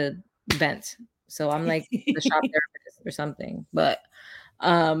bay to vent, so I'm like the shop therapist or something, but,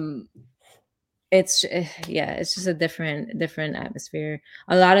 um yeah, it's just a different atmosphere.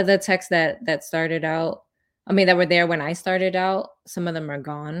 A lot of the techs that started out, I mean, that were there when I started out, some of them are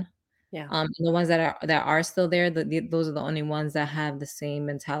gone. Yeah, And the ones that are still there, those are the only ones that have the same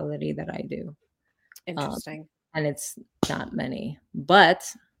mentality that I do. Um, interesting. and it's not many, but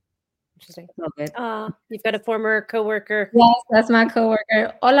Interesting. it's all good. You've got a former coworker. Yes, that's my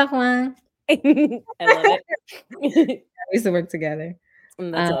coworker. Hola, Juan. I love it. We used to work together.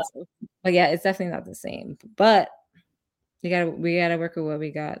 That's Um, awesome. but yeah, it's definitely not the same. But we gotta work with what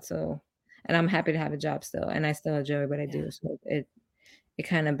we got. So, and I'm happy to have a job still, and I still enjoy what I Yeah, do. So it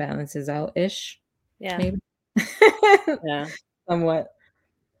kind of balances out ish, yeah, maybe yeah. somewhat.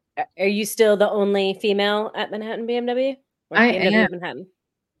 Are you still the only female at Manhattan BMW or I BMW am. of Manhattan?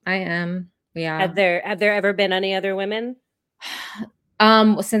 I am. Have Yeah. there ever been any other women?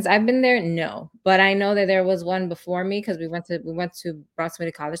 Since I've been there, no. But I know that there was one before me because we went to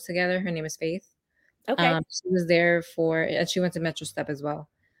Proximity College together. Her name is Faith. Okay, She was there and she went to Metro Step as well.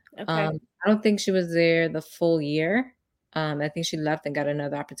 okay, I don't think she was there the full year. I think she left and got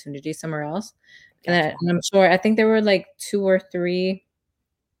another opportunity somewhere else. gotcha. And I'm sure I think there were like 2 or 3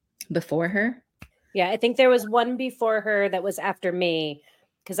 before her. Yeah, I think there was one before her that was after me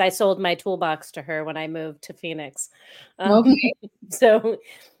because I sold my toolbox to her when I moved to Phoenix. Okay. So,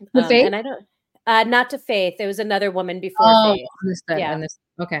 The Faith? and I don't, not to Faith. There was another woman before Oh, Faith. understood, Yeah, understood.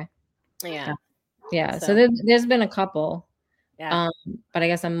 Okay. yeah. Yeah. Yeah. So So, there's been a couple, yeah. um, but I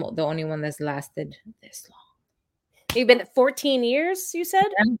guess I'm the only one that's lasted this long. You've been at 14 years, you said?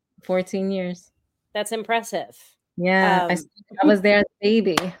 Yeah, 14 years. That's impressive. Yeah, Um, I was there as a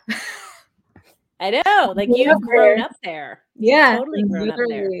baby. I know, like Grew up you've grown there. up there. You've Yeah, totally grown up there.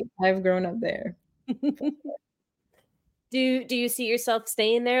 literally, I've grown up there. Do you see yourself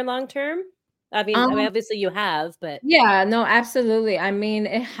staying there long term? I mean, Um, obviously you have, but yeah, no, absolutely. I mean,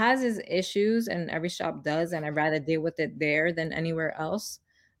 it has its issues, and every shop does, and I'd rather deal with it there than anywhere else.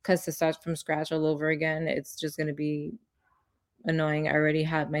 Because to start from scratch all over again, it's just gonna be annoying. I already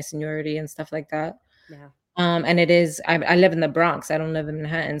have my seniority and stuff like that. Yeah. And it is, I live in the Bronx. I don't live in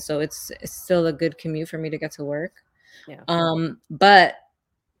Manhattan, so it's still a good commute for me to get to work. Yeah. But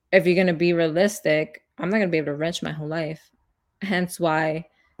if you're gonna be realistic, I'm not gonna be able to wrench my whole life. Hence why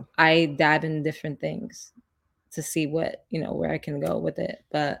I dab in different things to see what, where I can go with it.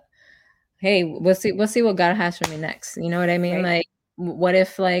 But hey, we'll see what God has for me next. You know what I mean? Right. Like, what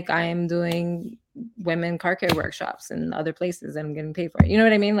if like I'm doing women car care workshops in other places and I'm getting paid for it? You know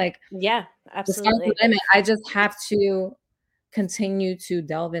what I mean? Like, Yeah, the sky's the absolutely. limit. I just have to continue to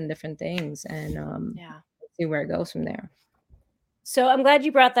delve in different things and Yeah. see where it goes from there. So I'm glad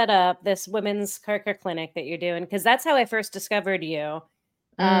you brought that up, this women's car care clinic that you're doing, because that's how I first discovered you.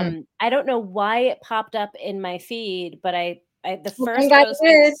 Mm. I don't know why it popped up in my feed, but the Well, thank first God post you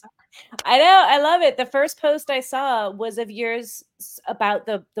did. I know, I love it. The first post I saw was of yours about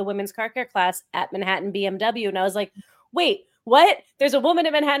the women's car care class at Manhattan BMW, and I was like, "Wait, what? There's a woman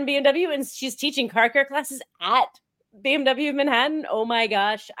at Manhattan BMW, and she's teaching car care classes at BMW Manhattan? Oh my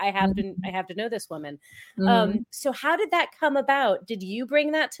gosh, I have to know this woman." Mhm. So how did that come about? Did you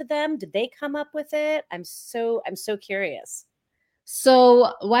bring that to them? Did they come up with it? I'm so curious.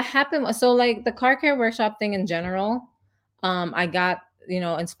 So what happened was, so like the car care workshop thing in general, I got,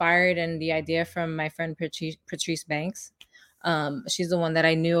 inspired and the idea from my friend Patrice Banks. She's the one that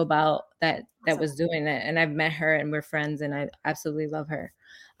I knew about that Awesome. was doing it, and I've met her and we're friends and I absolutely love her.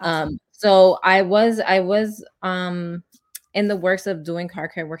 Awesome. So I was in the works of doing car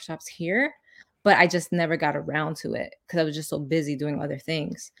care workshops here, but I just never got around to it because I was just so busy doing other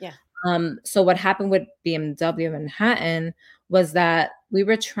things. Yeah. So what happened with BMW Manhattan was that we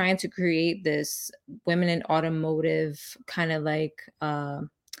were trying to create this women in automotive kind of like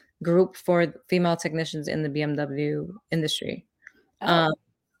group for female technicians in the BMW industry. Um, Oh,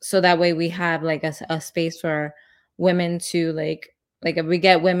 so that way we have like a space for women to like if we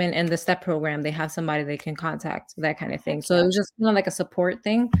get women in the step program, they have somebody they can contact, that kind of thing. heck So it yeah. was just kind of like a support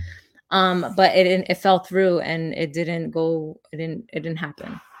thing. But it fell through and it didn't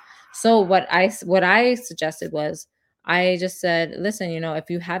happen. So what I suggested was, I just said, listen, if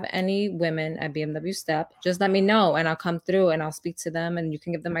you have any women at BMW Step, just let me know and I'll come through and I'll speak to them and you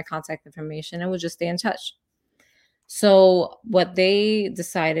can give them my contact information and we'll just stay in touch. So what they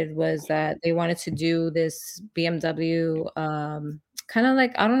decided was that they wanted to do this BMW kind of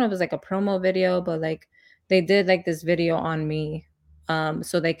like, I don't know if it was like a promo video, but like they did like this video on me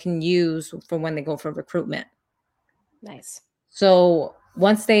so they can use for when they go for recruitment. Nice. So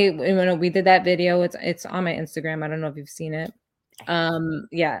once we did that video, it's on my Instagram. I don't know if you've seen it.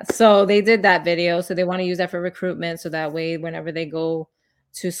 Yeah. So they did that video. So they want to use that for recruitment. So that way, whenever they go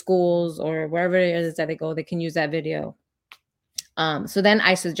to schools or wherever it is that they go, they can use that video. So then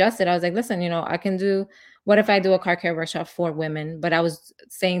I suggested, I was like, listen, what if I do a car care workshop for women? But I was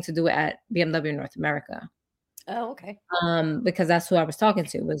saying to do it at BMW North America. Oh, okay. Because that's who I was talking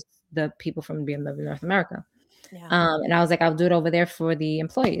to, was the people from BMW North America. Yeah. And I was like, I'll do it over there for the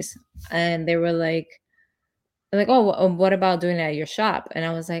employees. And they were like, oh, what about doing it at your shop? And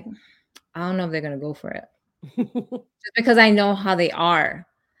I was like, I don't know if they're gonna go for it, just because I know how they are.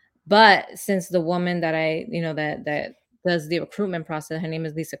 But since the woman that that does the recruitment process, her name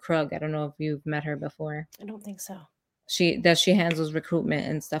is Lisa Krug. I don't know if you've met her before. I don't think so. She handles recruitment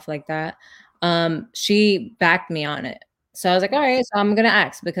and stuff like that. She backed me on it. So I was like, all right, Nice. so I'm gonna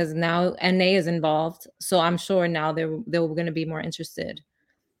ask because now NA is involved. So I'm sure now they're gonna be more interested.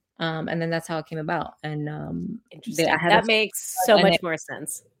 And then that's how it came about. And I Interesting. had That a makes so NA. much more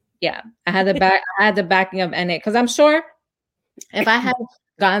sense. Yeah, I had the backing of NA because I'm sure if I had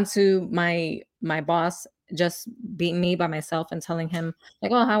gone to my boss, just being me by myself and telling him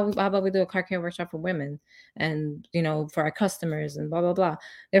like, oh, how about we do a car care workshop for women and for our customers and blah blah blah,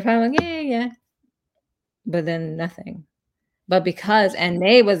 they're probably like, yeah, yeah, yeah. But then nothing. But because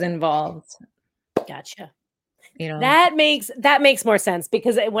NA was involved, Gotcha. you know. That makes more sense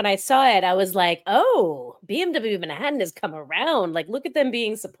because when I saw it, I was like, "Oh, BMW Manhattan has come around. Like, look at them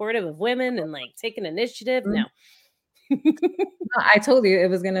being supportive of women and like taking initiative." No, Mhm. I told you it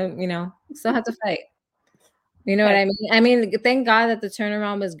was gonna, still have to fight. You know what okay, I mean? I mean, thank God that the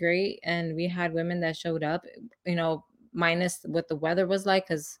turnaround was great and we had women that showed up, minus what the weather was like,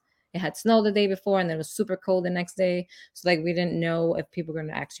 because it had snowed the day before and then it was super cold the next day. So like we didn't know if people were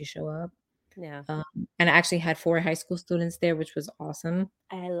gonna actually show up. yeah, Um, and I actually had 4 high school students there, which was awesome.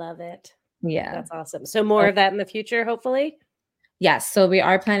 I love it. Yeah. That's awesome. So more So of that in the future, hopefully. yes, so we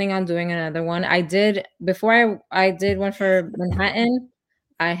are planning on doing another one. I did before I did one for Manhattan,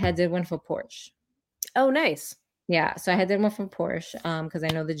 I had did one for Porsche. Oh, nice. Yeah, so I had did one for Porsche, because I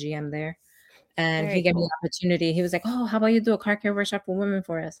know the GM there. And he Very gave me cool. the opportunity. He was like, "Oh, how about you do a car care workshop for women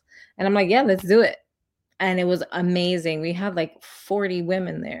for us?" And I'm like, "Yeah, let's do it." And it was amazing. We had like 40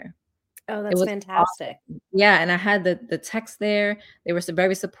 women there. Oh, It that's was fantastic. awesome. Yeah, and I had the techs there. They were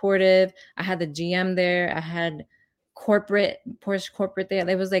very supportive. I had the GM there. I had Porsche corporate there.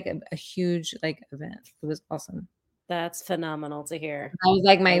 It was like a huge like event. It was awesome. That's phenomenal to hear. That was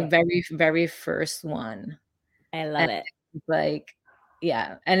like I, my lo- very, very first one. I love And it. like,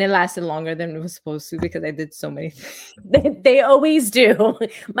 yeah, and it lasted longer than it was supposed to because I did so many things. They always do.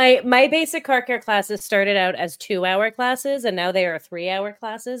 My basic car care classes started out as 2-hour classes, and now they are 3-hour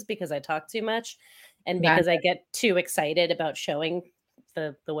classes because I talk too much and Got because I it. get too excited about showing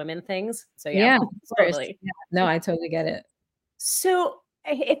the women things. So yeah, Yeah, of course. totally. Yeah. No, I totally get it. So,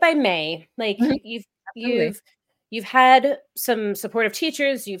 if I may, like Mhm. you've Absolutely. you've you've had some supportive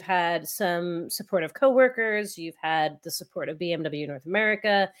teachers, you've had some supportive coworkers, you've had the support of BMW North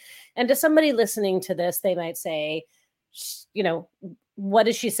America, and to somebody listening to this, they might say, you know, what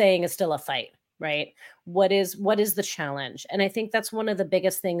is she saying is still a fight, right? What is the challenge? And I think that's one of the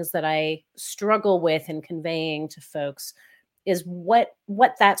biggest things that I struggle with in conveying to folks is what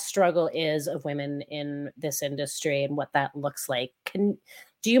that struggle is of women in this industry and what that looks like.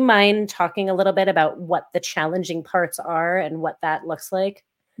 Do you mind talking a little bit about what the challenging parts are and what that looks like?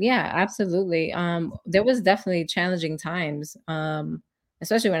 Yeah, absolutely. There was definitely challenging times,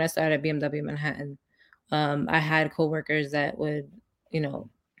 especially when I started at BMW Manhattan. I had coworkers that would, you know,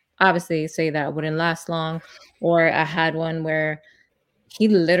 obviously say that I wouldn't last long, or I had one where he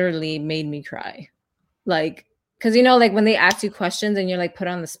literally made me cry. Like, because like when they ask you questions and you're like put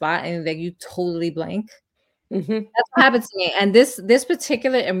on the spot and like you totally blank. Hmm. That's what happened to me. And this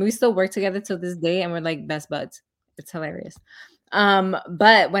particular, and we still work together till this day, and we're like best buds. It's hilarious.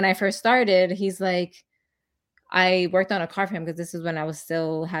 But when I first started, he's like, I worked on a car for him because this is when I was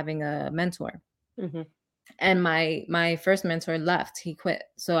still having a mentor. Hmm. And my first mentor left. He quit.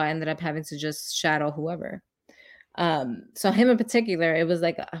 So I ended up having to just shadow whoever. So him in particular, it was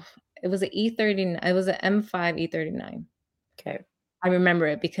like it was an E30, it was an M5 E39. Okay. I remember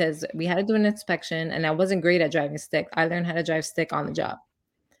it because we had to do an inspection and I wasn't great at driving stick. I learned how to drive stick on the job.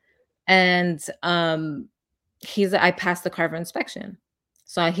 And I passed the car for inspection.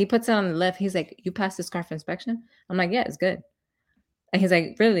 So he puts it on the left. He's like, "You passed this car for inspection?" I'm like, "Yeah, it's good." And he's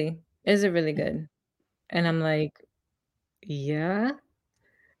like, "Really? Is it really good?" And I'm like, "Yeah."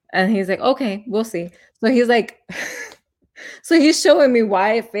 And he's like, "Okay, we'll see." So he's like, so he's showing me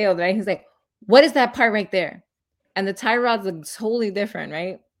why it failed, right? He's like, "What is that part right there?" And the tie rods look totally different,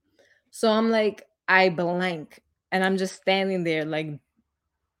 right? So I'm like, I blank, and I'm just standing there, like,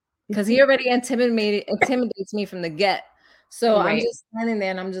 because he already intimidates me from the get. So I'm Right. just standing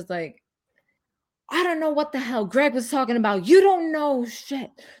there, and I'm just like, I don't know what the hell Greg was talking about. You don't know shit.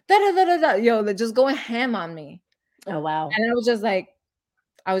 Da da da da da. Yo, they're just going ham on me, Oh wow. and I was just like,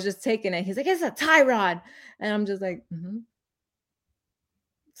 I was just taking it. He's like, it's a tie rod, and I'm just like,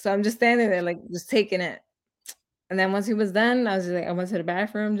 so I'm just standing there, like, just taking it. And then once he was done, I was just like, I went to the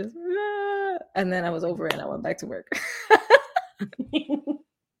bathroom, just, and then I was over it, and I went back to work.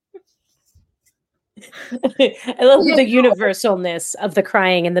 I love Yeah. the universalness of the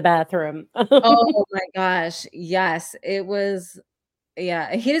crying in the bathroom. Oh my gosh, yes, it was.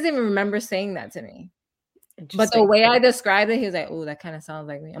 Yeah, he doesn't even remember saying that to me. But the Interesting. way I described it, he was like, "Oh, that kind of sounds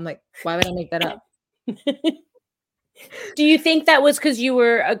like me." I'm like, "Why would I make that up?" Do you think that was because you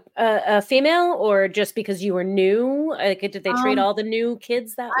were a female, or just because you were new? Like, did they treat Um, all the new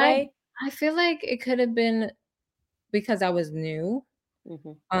kids that I way? I feel like it could have been because I was new.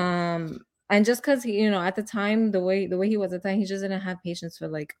 Hmm. And just because at the time, the way he was at the time, he just didn't have patience for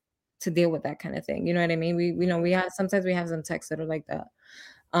like to deal with that kind of thing. You know what I mean? We know we have sometimes we have some texts that are like that.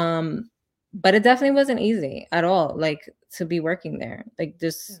 Um, but it definitely wasn't easy at all, like to be working there. Like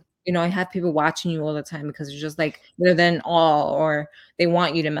just I have people watching you all the time because it's just like they're then all or they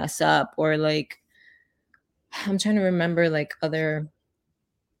want you to mess up or like I'm trying to remember like other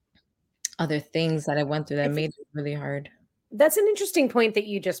things that I went through I that think made it really hard. that's an interesting point that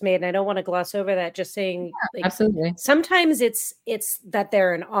you just made, and I don't want to gloss over that. Just saying, like, Absolutely. sometimes it's that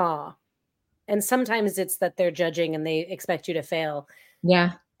they're in awe, and sometimes it's that they're judging and they expect you to fail.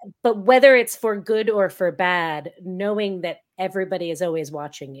 Yeah. But whether it's for good or for bad, knowing that everybody is always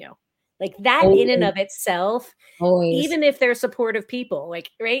watching you, like that in and Always, of itself, always. even if they're supportive people, like,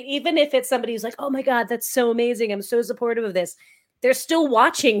 right? Even if it's somebody who's like, oh my God, that's so amazing. I'm so supportive of this. They're still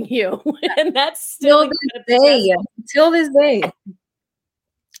watching you. And that's still Till this incredibly day, stressful. till this day,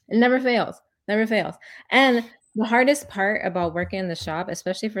 it never fails, never fails. And the hardest part about working in the shop,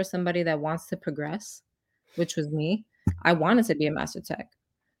 especially for somebody that wants to progress, which was me, I wanted to be a master tech.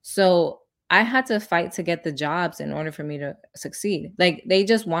 So I had to fight to get the jobs in order for me to succeed. Like they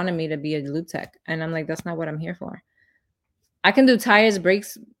just wanted me to be a loop tech, and I'm like, that's not what I'm here for. I can do tires,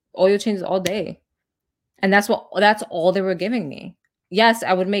 brakes, oil changes all day, and that's all they were giving me. Yes,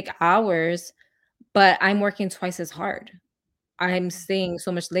 I would make hours, but I'm working twice as hard. I'm staying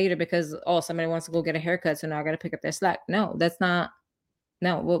so much later because somebody wants to go get a haircut, so now I got to pick up their slack. No, that's not.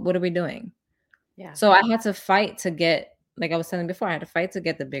 No, what are we doing? Yeah. So I had to fight to get, like I was saying before, I had to fight to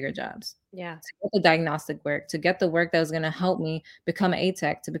get the bigger jobs, Yeah. to get the diagnostic work, to get the work that was going to help me become an A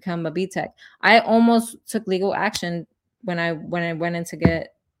tech, to become a B tech. I almost took legal action when I went in to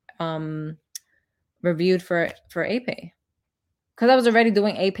get reviewed for APAY because I was already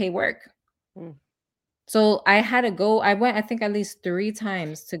doing APAY work. Mm. So I had to go. I went, I think, at least 3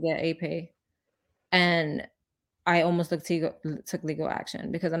 times to get APAY, and I almost took legal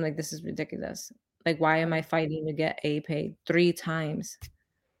action because I'm like, this is ridiculous. Like, why am I fighting to get APAY 3 times?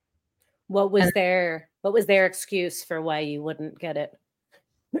 What And was their excuse for why you wouldn't get it?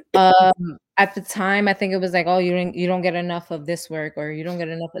 at the time, I think it was like, oh, you don't get enough of this work, or you don't get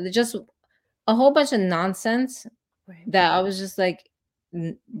enough of it. Just a whole bunch of nonsense Right. that I was just like,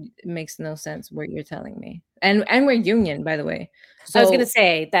 it makes no sense what you're telling me. And we're union, by the way. I was going to So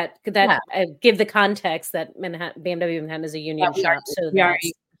say that yeah, give the context that BMW Manhattan is a yeah, union shop, so we are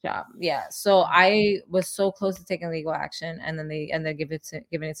that's a job. Yeah. So I was so close to taking legal action, and then they giving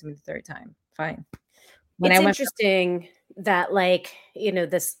it to me the third time. Fine. When it's I went, interesting that, like,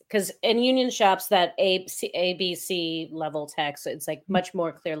 this, because in union shops, that ABC level tax, it's like much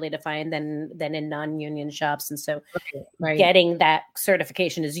more clearly defined than in non-union shops, and so right, getting that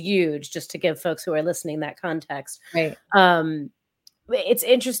certification is huge, just to give folks who are listening that context. right, It's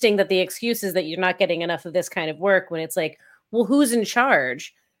interesting that the excuse is that you're not getting enough of this kind of work, when it's like, well, who's in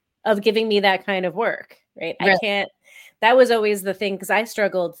charge of giving me that kind of work, right? I right, can't. That was always the thing, because I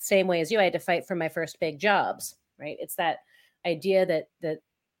struggled the same way as you. I had to fight for my first big jobs, right? It's that idea that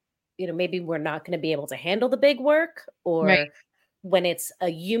maybe we're not going to be able to handle the big work, right, or when it's a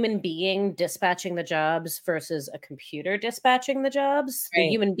human being dispatching the jobs versus a computer dispatching the jobs, the right,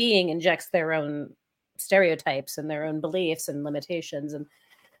 human being injects their own stereotypes and their own beliefs and limitations. And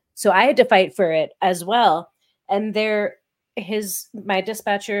so I had to fight for it as well. And my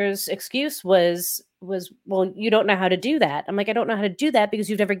dispatcher's excuse was, well, you don't know how to do that. I'm like, I don't know how to do that because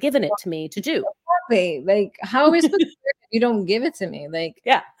you've never given it to me to do. exactly. Like, how are we supposed to do it if you don't give it to me? Like,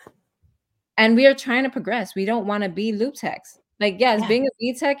 Yeah. and we are trying to progress. We don't want to be loop techs. Like, yes, Yeah. being a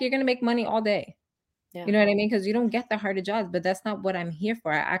B tech, you're gonna make money all day. Yeah. You know what I mean? Because you don't get the harder jobs, but that's not what I'm here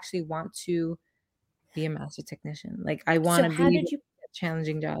for. I actually want to be a master technician. Like, I want So to how be did you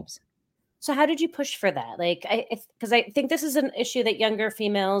challenging jobs. So how did you push for that? Like, because I think this is an issue that younger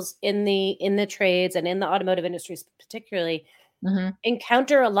females in the trades and in the automotive industries particularly Mhm.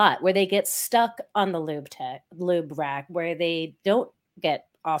 encounter a lot, where they get stuck on the lube rack, where they don't get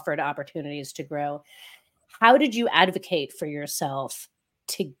offered opportunities to grow. How did you advocate for yourself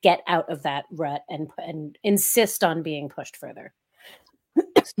to get out of that rut and insist on being pushed further?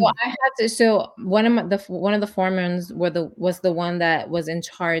 So I had to. So one of the foremans was the one that was in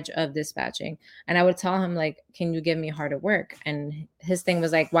charge of dispatching, and I would tell him like, "Can you give me harder work?" And his thing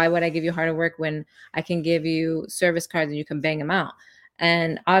was like, "Why would I give you harder work when I can give you service cards and you can bang them out?"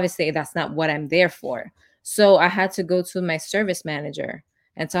 And obviously, that's not what I'm there for. So I had to go to my service manager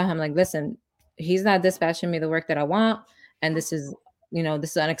and tell him like, "Listen, he's not dispatching me the work that I want, and this is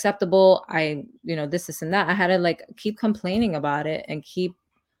unacceptable. This and that." I had to like keep complaining about it and keep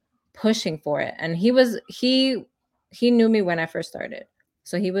pushing for it. And he knew me when I first started.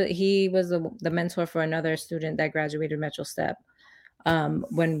 So he was the mentor for another student that graduated Metro Step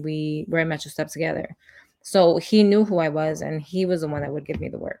when we were in Metro Step together. So he knew who I was, and he was the one that would give me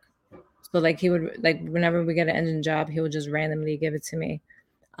the work. So like he would, like, whenever we get an engine job, he would just randomly give it to me.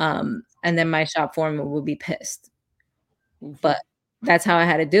 And then my shop foreman would be pissed. Mhm. But that's how I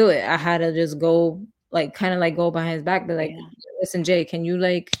had to do it. I had to just go, like, kind of like go behind his back, but like, Yeah. listen, Jay, can you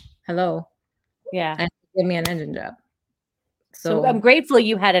like, hello, Yeah. and give me an engine job? So I'm So grateful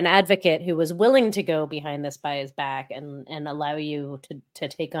you had an advocate who was willing to go behind this by his back and allow you to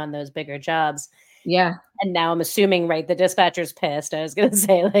take on those bigger jobs. yeah, And now I'm assuming, right, the dispatcher's pissed. I was going to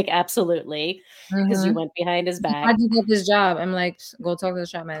say, like, absolutely, because you mm-hmm. went behind his back. How'd you get this job? I'm like, go talk to the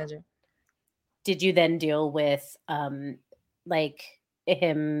shop manager. Did you then deal with like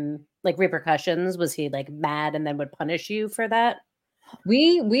him, like, repercussions? Was he like mad and then would punish you for that?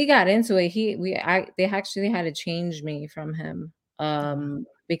 We got into it. They actually had to change me from him Oh, wow.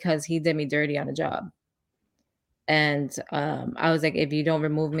 because he did me dirty on a job. And I was like, if you don't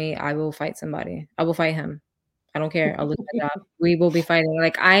remove me, I will fight somebody. I will fight him. I don't care. I'll lose my job. We will be fighting.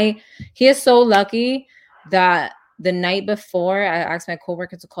 Like he is so lucky that the night before I asked my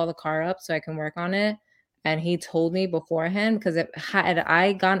coworker to call the car up so I can work on it. And he told me beforehand, because if had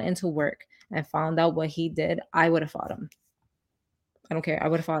I gone into work and found out what he did, I would have fought him. I don't care. I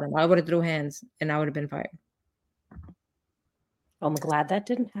would have fought him. I would have threw hands and I would have been fired. I'm glad that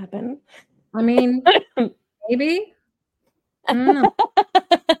didn't happen. I mean, maybe. I don't know.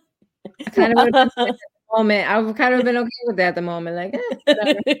 I kind of would have been at the moment. I would kind of been okay with that at the moment.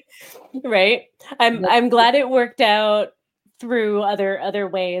 Like, right. I'm glad it worked out through other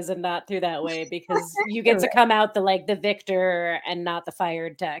ways and not through that way, because you get to come out the victor and not the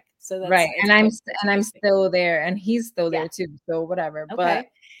fired tech. So that's right. And I'm still there, and he's still there too. So whatever. Okay. But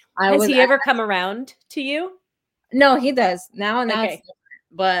has he ever come around to you? No, he does now. Now okay. it's different.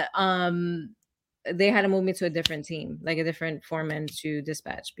 But they had to move me to a different team, like a different foreman to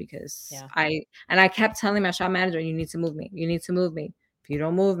dispatch, because I kept telling my shop manager, you need to move me. You need to move me. If you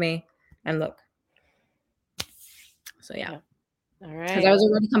don't move me, and look. So yeah. All right. Because I was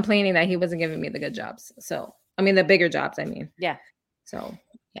already complaining that he wasn't giving me the good jobs. So I mean the bigger jobs, I mean. Yeah. So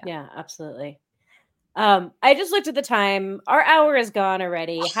yeah, absolutely. I just looked at the time. Our hour is gone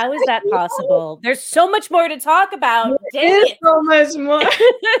already. How is that possible? There's so much more to talk about. Dang it. So much more.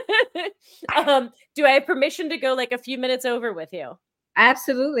 Do I have permission to go like a few minutes over with you?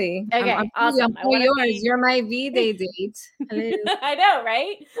 Absolutely. Okay, awesome. I'm yours. You're my V-Day date. Hello. I know,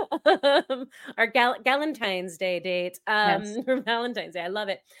 right? Our Galentine's Day date. Yes. For Valentine's Day. I love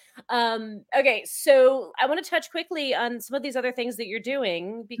it. Okay, so I want to touch quickly on some of these other things that you're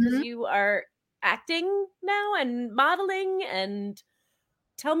doing, because you are acting now and modeling, and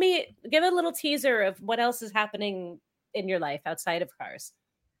give a little teaser of what else is happening in your life outside of cars.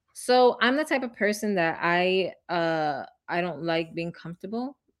 So I'm the type of person that I don't like being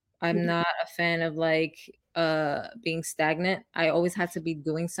comfortable. I'm not a fan of being stagnant. I always have to be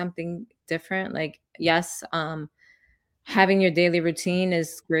doing something different. Like, yes, having your daily routine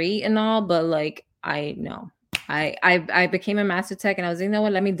is great and all, but like I became a master tech, and I was like, you know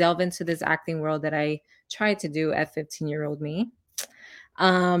what, let me delve into this acting world that I tried to do at 15-year-old me.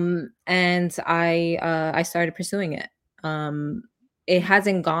 And I started pursuing it. It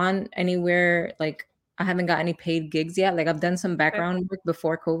hasn't gone anywhere. Like, I haven't got any paid gigs yet. Like, I've done some background work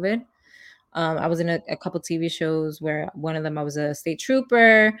before COVID. I was in a couple TV shows where one of them I was a state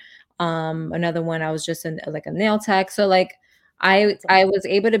trooper. Another one I was just like a nail tech. So like I was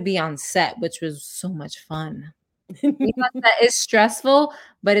able to be on set, which was so much fun. That is stressful,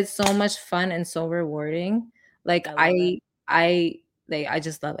 but it's so much fun and so rewarding. Like I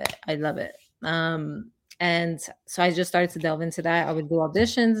just love it. I love it. And so I just started to delve into that. I would do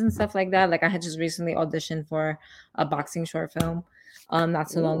auditions and stuff like that. Like, I had just recently auditioned for a boxing short film, not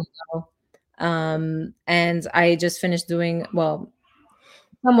so long ago. And I just finished doing,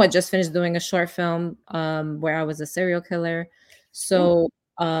 somewhat just finished doing a short film, where I was a serial killer. So,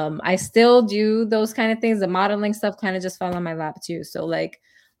 I still do those kind of things. The modeling stuff kind of just fell on my lap too. So like,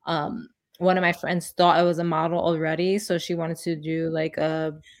 one of my friends thought I was a model already. So she wanted to do like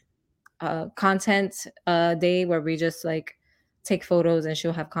a content day where we just like take photos and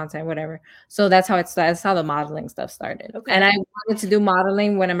she'll have content, whatever. So that's how that's how the modeling stuff started. Okay. And I wanted to do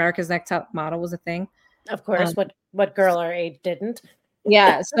modeling when America's Next Top Model was a thing. Of course, what girl our age didn't?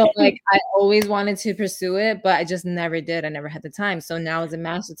 Yeah, so like I always wanted to pursue it, but I just never did. I never had the time. So now as a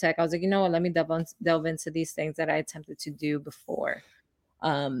master tech, I was like, you know what, let me delve into these things that I attempted to do before.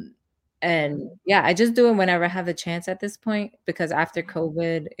 And yeah, I just do it whenever I have the chance at this point, because after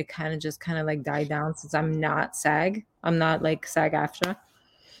COVID, it kind of like died down, since I'm not SAG. I'm not like SAG-AFTRA.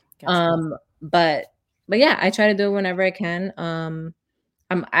 Gotcha. But yeah, I try to do it whenever I can.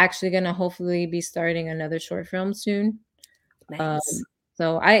 I'm actually gonna hopefully be starting another short film soon. Nice.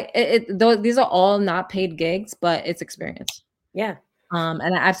 So these are all not paid gigs, but it's experience. Yeah.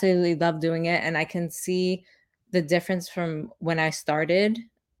 And I absolutely love doing it, and I can see the difference from when I started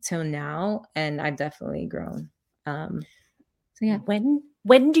till now, and I've definitely grown. So yeah.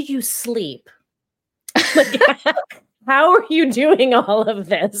 When do you sleep? Like, how are you doing all of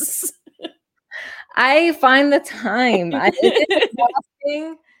this? I find the time. It is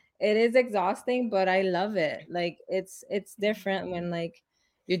exhausting. It is exhausting, but I love it. Like, it's different when like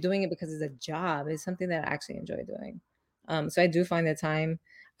you're doing it because it's a job. It's something that I actually enjoy doing. So I do find the time.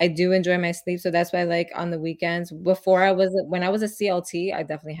 I do enjoy my sleep. So that's why, like, on the weekends, when I was a CLT, I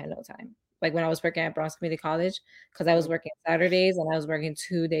definitely had no time. Like, when I was working at Bronx Community College, because I was working Saturdays and I was working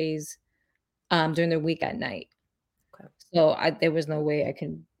 2 days during the week at night. Okay. So there was no way I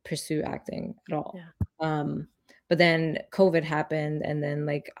could pursue acting at all. Yeah. But then COVID happened, and then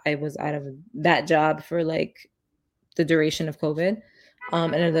like I was out of that job for like the duration of COVID,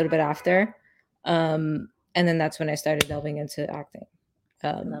 and a little bit after. And then that's when I started delving into acting.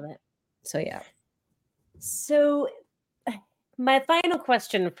 I love it. So yeah. So my final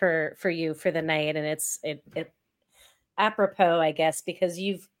question for you for the night, and it apropos, I guess, because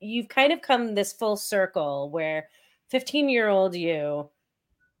you've kind of come this full circle where 15-year-old you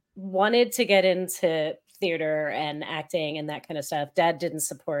wanted to get into theater and acting and that kind of stuff. Dad didn't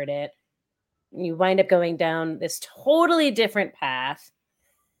support it. You wind up going down this totally different path.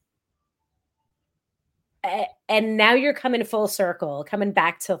 And now you're coming full circle, coming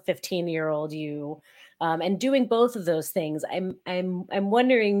back to 15-year-old you, and doing both of those things. I'm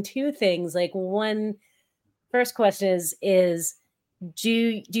wondering two things. Like, one, first question is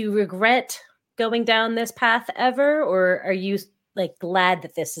do you regret going down this path ever, or are you like glad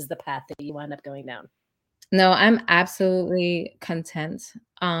that this is the path that you wind up going down? No, I'm absolutely content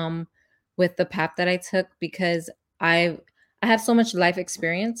with the path that I took because I have so much life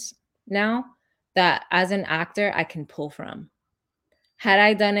experience now that as an actor I can pull from. Had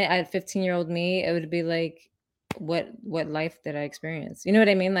I done it at 15-year-old me, it would be like, what life did I experience? You know what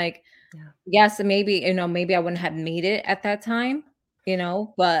I mean? Like, Yeah. yes, maybe, maybe I wouldn't have made it at that time,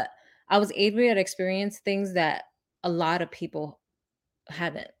 but I was able to experience things that a lot of people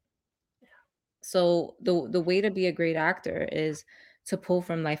haven't. So the way to be a great actor is to pull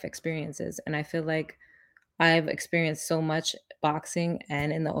from life experiences. And I feel like I've experienced so much boxing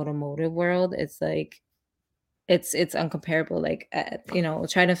and in the automotive world. It's like it's uncomparable. Like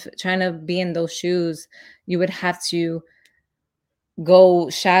trying to be in those shoes, you would have to go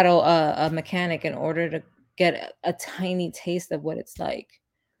shadow a mechanic in order to get a tiny taste of what it's like.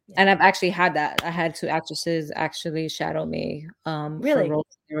 And I've actually had that. I had two actresses actually shadow me for Really? roles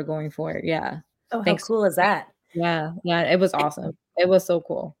they were going for. Yeah. Oh, how Thanks. cool is that? Yeah, yeah, it was awesome. It was so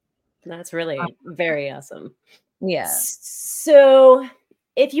cool. That's really very awesome. Yeah. So,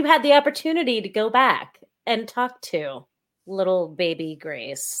 if you had the opportunity to go back and talk to little baby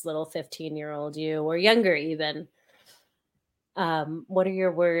Grace, little 15-year-old you, or younger even, what are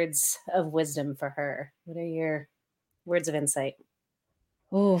your words of wisdom for her? What are your words of insight?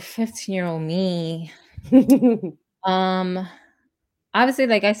 Oh, 15-year-old me. Um, Obviously,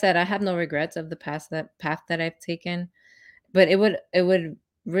 like I said, I have no regrets of the past that path that I've taken, but it would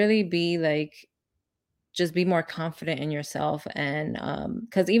really be like just be more confident in yourself and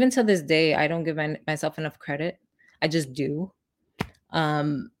because even to this day, I don't give myself enough credit. I just do.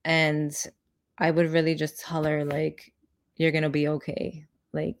 And I would really just tell her like you're gonna be okay.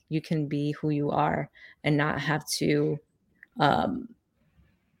 Like you can be who you are and not have to um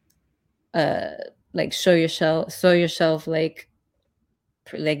uh like show yourself like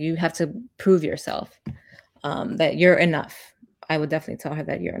you have to prove yourself that you're enough. I would definitely tell her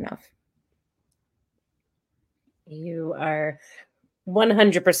that you're enough. You are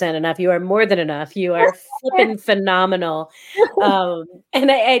 100% enough. You are more than enough. You are flipping phenomenal.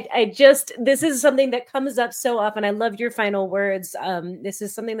 And I just, this is something that comes up so often. I love your final words. This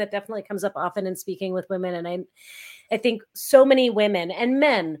is something that definitely comes up often in speaking with women. And I think so many women and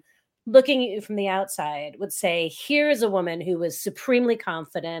men looking at you from the outside would say, here's a woman who was supremely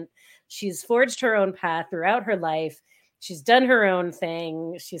confident. She's forged her own path throughout her life. She's done her own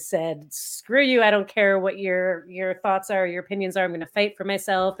thing. She said, screw you. I don't care what your thoughts are, your opinions are. I'm going to fight for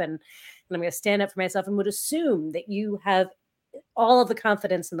myself and I'm going to stand up for myself, and would assume that you have all of the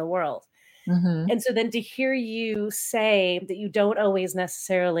confidence in the world. Mm-hmm. And so then to hear you say that you don't always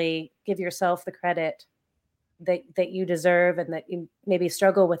necessarily give yourself the credit that you deserve, and that you maybe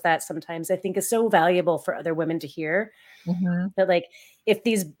struggle with that sometimes, I think is so valuable for other women to hear. Mm-hmm. That, like, if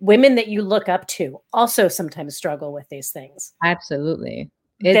these women that you look up to also sometimes struggle with these things, Absolutely.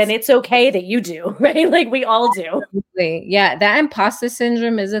 then It's it's okay that you do, right? Like we all do. yeah, that imposter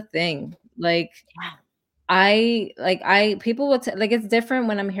syndrome is a thing. Like I people would like it's different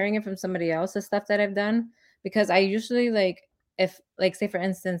when I'm hearing it from somebody else, the stuff that I've done, because I usually like if like say for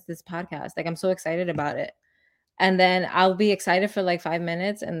instance this podcast, like I'm so excited about it. And then I'll be excited for like 5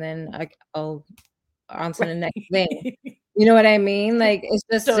 minutes and then I'll on to the next thing. Right. You know what I mean? Like it's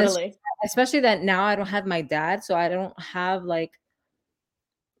just Totally. especially that now I don't have my dad, so I don't have like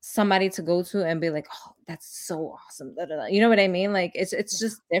somebody to go to and be like, "Oh, that's so awesome." Da, da, da. You know what I mean? Like it's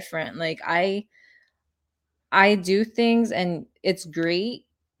just different. Like I do things and it's great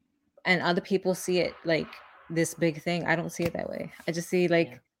and other people see it like this big thing. I don't see it that way. I just see Yeah.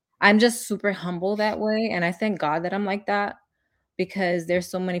 like I'm just super humble that way and I thank God that I'm like that because there's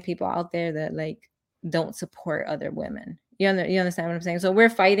so many people out there that like don't support other women. You understand what I'm saying? So we're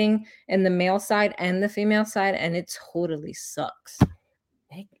fighting in the male side and the female side and it totally sucks.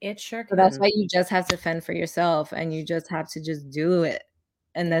 It sure So that's can. why you just have to fend for yourself, and you just have to just do it,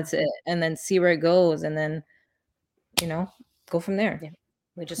 and Yeah. that's it, and then see where it goes, and then, you know, go from there. Yeah.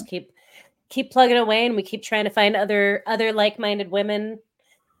 We just keep plugging away, and we keep trying to find other like-minded women,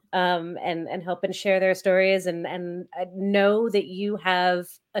 and help and share their stories, and I know that you have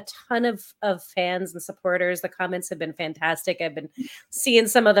a ton of fans and supporters. The comments have been fantastic. I've been seeing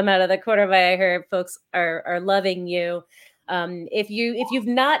some of them out of the corner of my eye here. Folks are loving you. If you've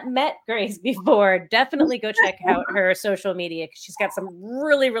not met Grace before, definitely go check out her social media, because she's got some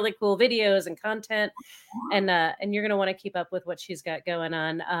really cool videos and content, and you're going to want to keep up with what she's got going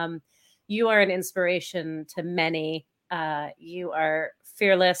on. You are an inspiration to many. You are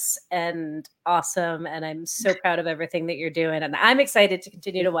fearless and awesome, and I'm so proud of everything that you're doing. And I'm excited to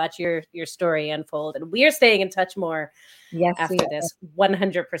continue to watch your story unfold. And we are staying in touch more Yes, we after are. this,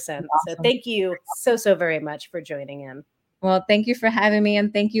 100%. So Awesome. thank you so very much for joining in. Well, thank you for having me,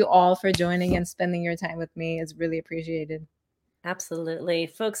 and thank you all for joining and spending your time with me. It's really appreciated. Absolutely.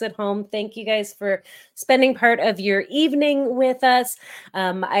 Folks at home, thank you guys for spending part of your evening with us.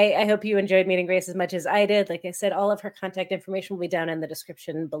 I hope you enjoyed meeting Grace as much as I did. Like I said, all of her contact information will be down in the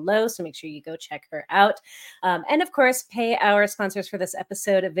description below, so make sure you go check her out. And of course, pay our sponsors for this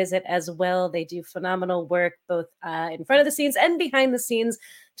episode a visit as well. They do phenomenal work, both in front of the scenes and behind the scenes,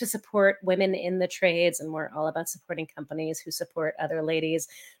 to support women in the trades. And we're all about supporting companies who support other ladies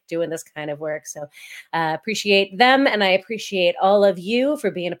doing this kind of work. So appreciate them, and I appreciate all of you for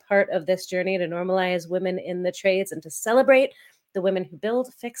being a part of this journey to normalize women in the trades and to celebrate the women who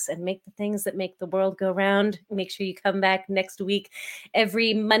build, fix, and make the things that make the world go round. Make sure you come back next week.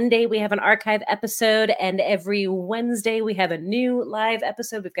 Every Monday, we have an archive episode, and every Wednesday, we have a new live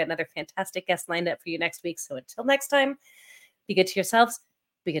episode. We've got another fantastic guest lined up for you next week. So until next time, be good to yourselves,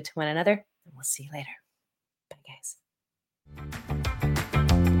 be good to one another, and we'll see you later. Bye, guys.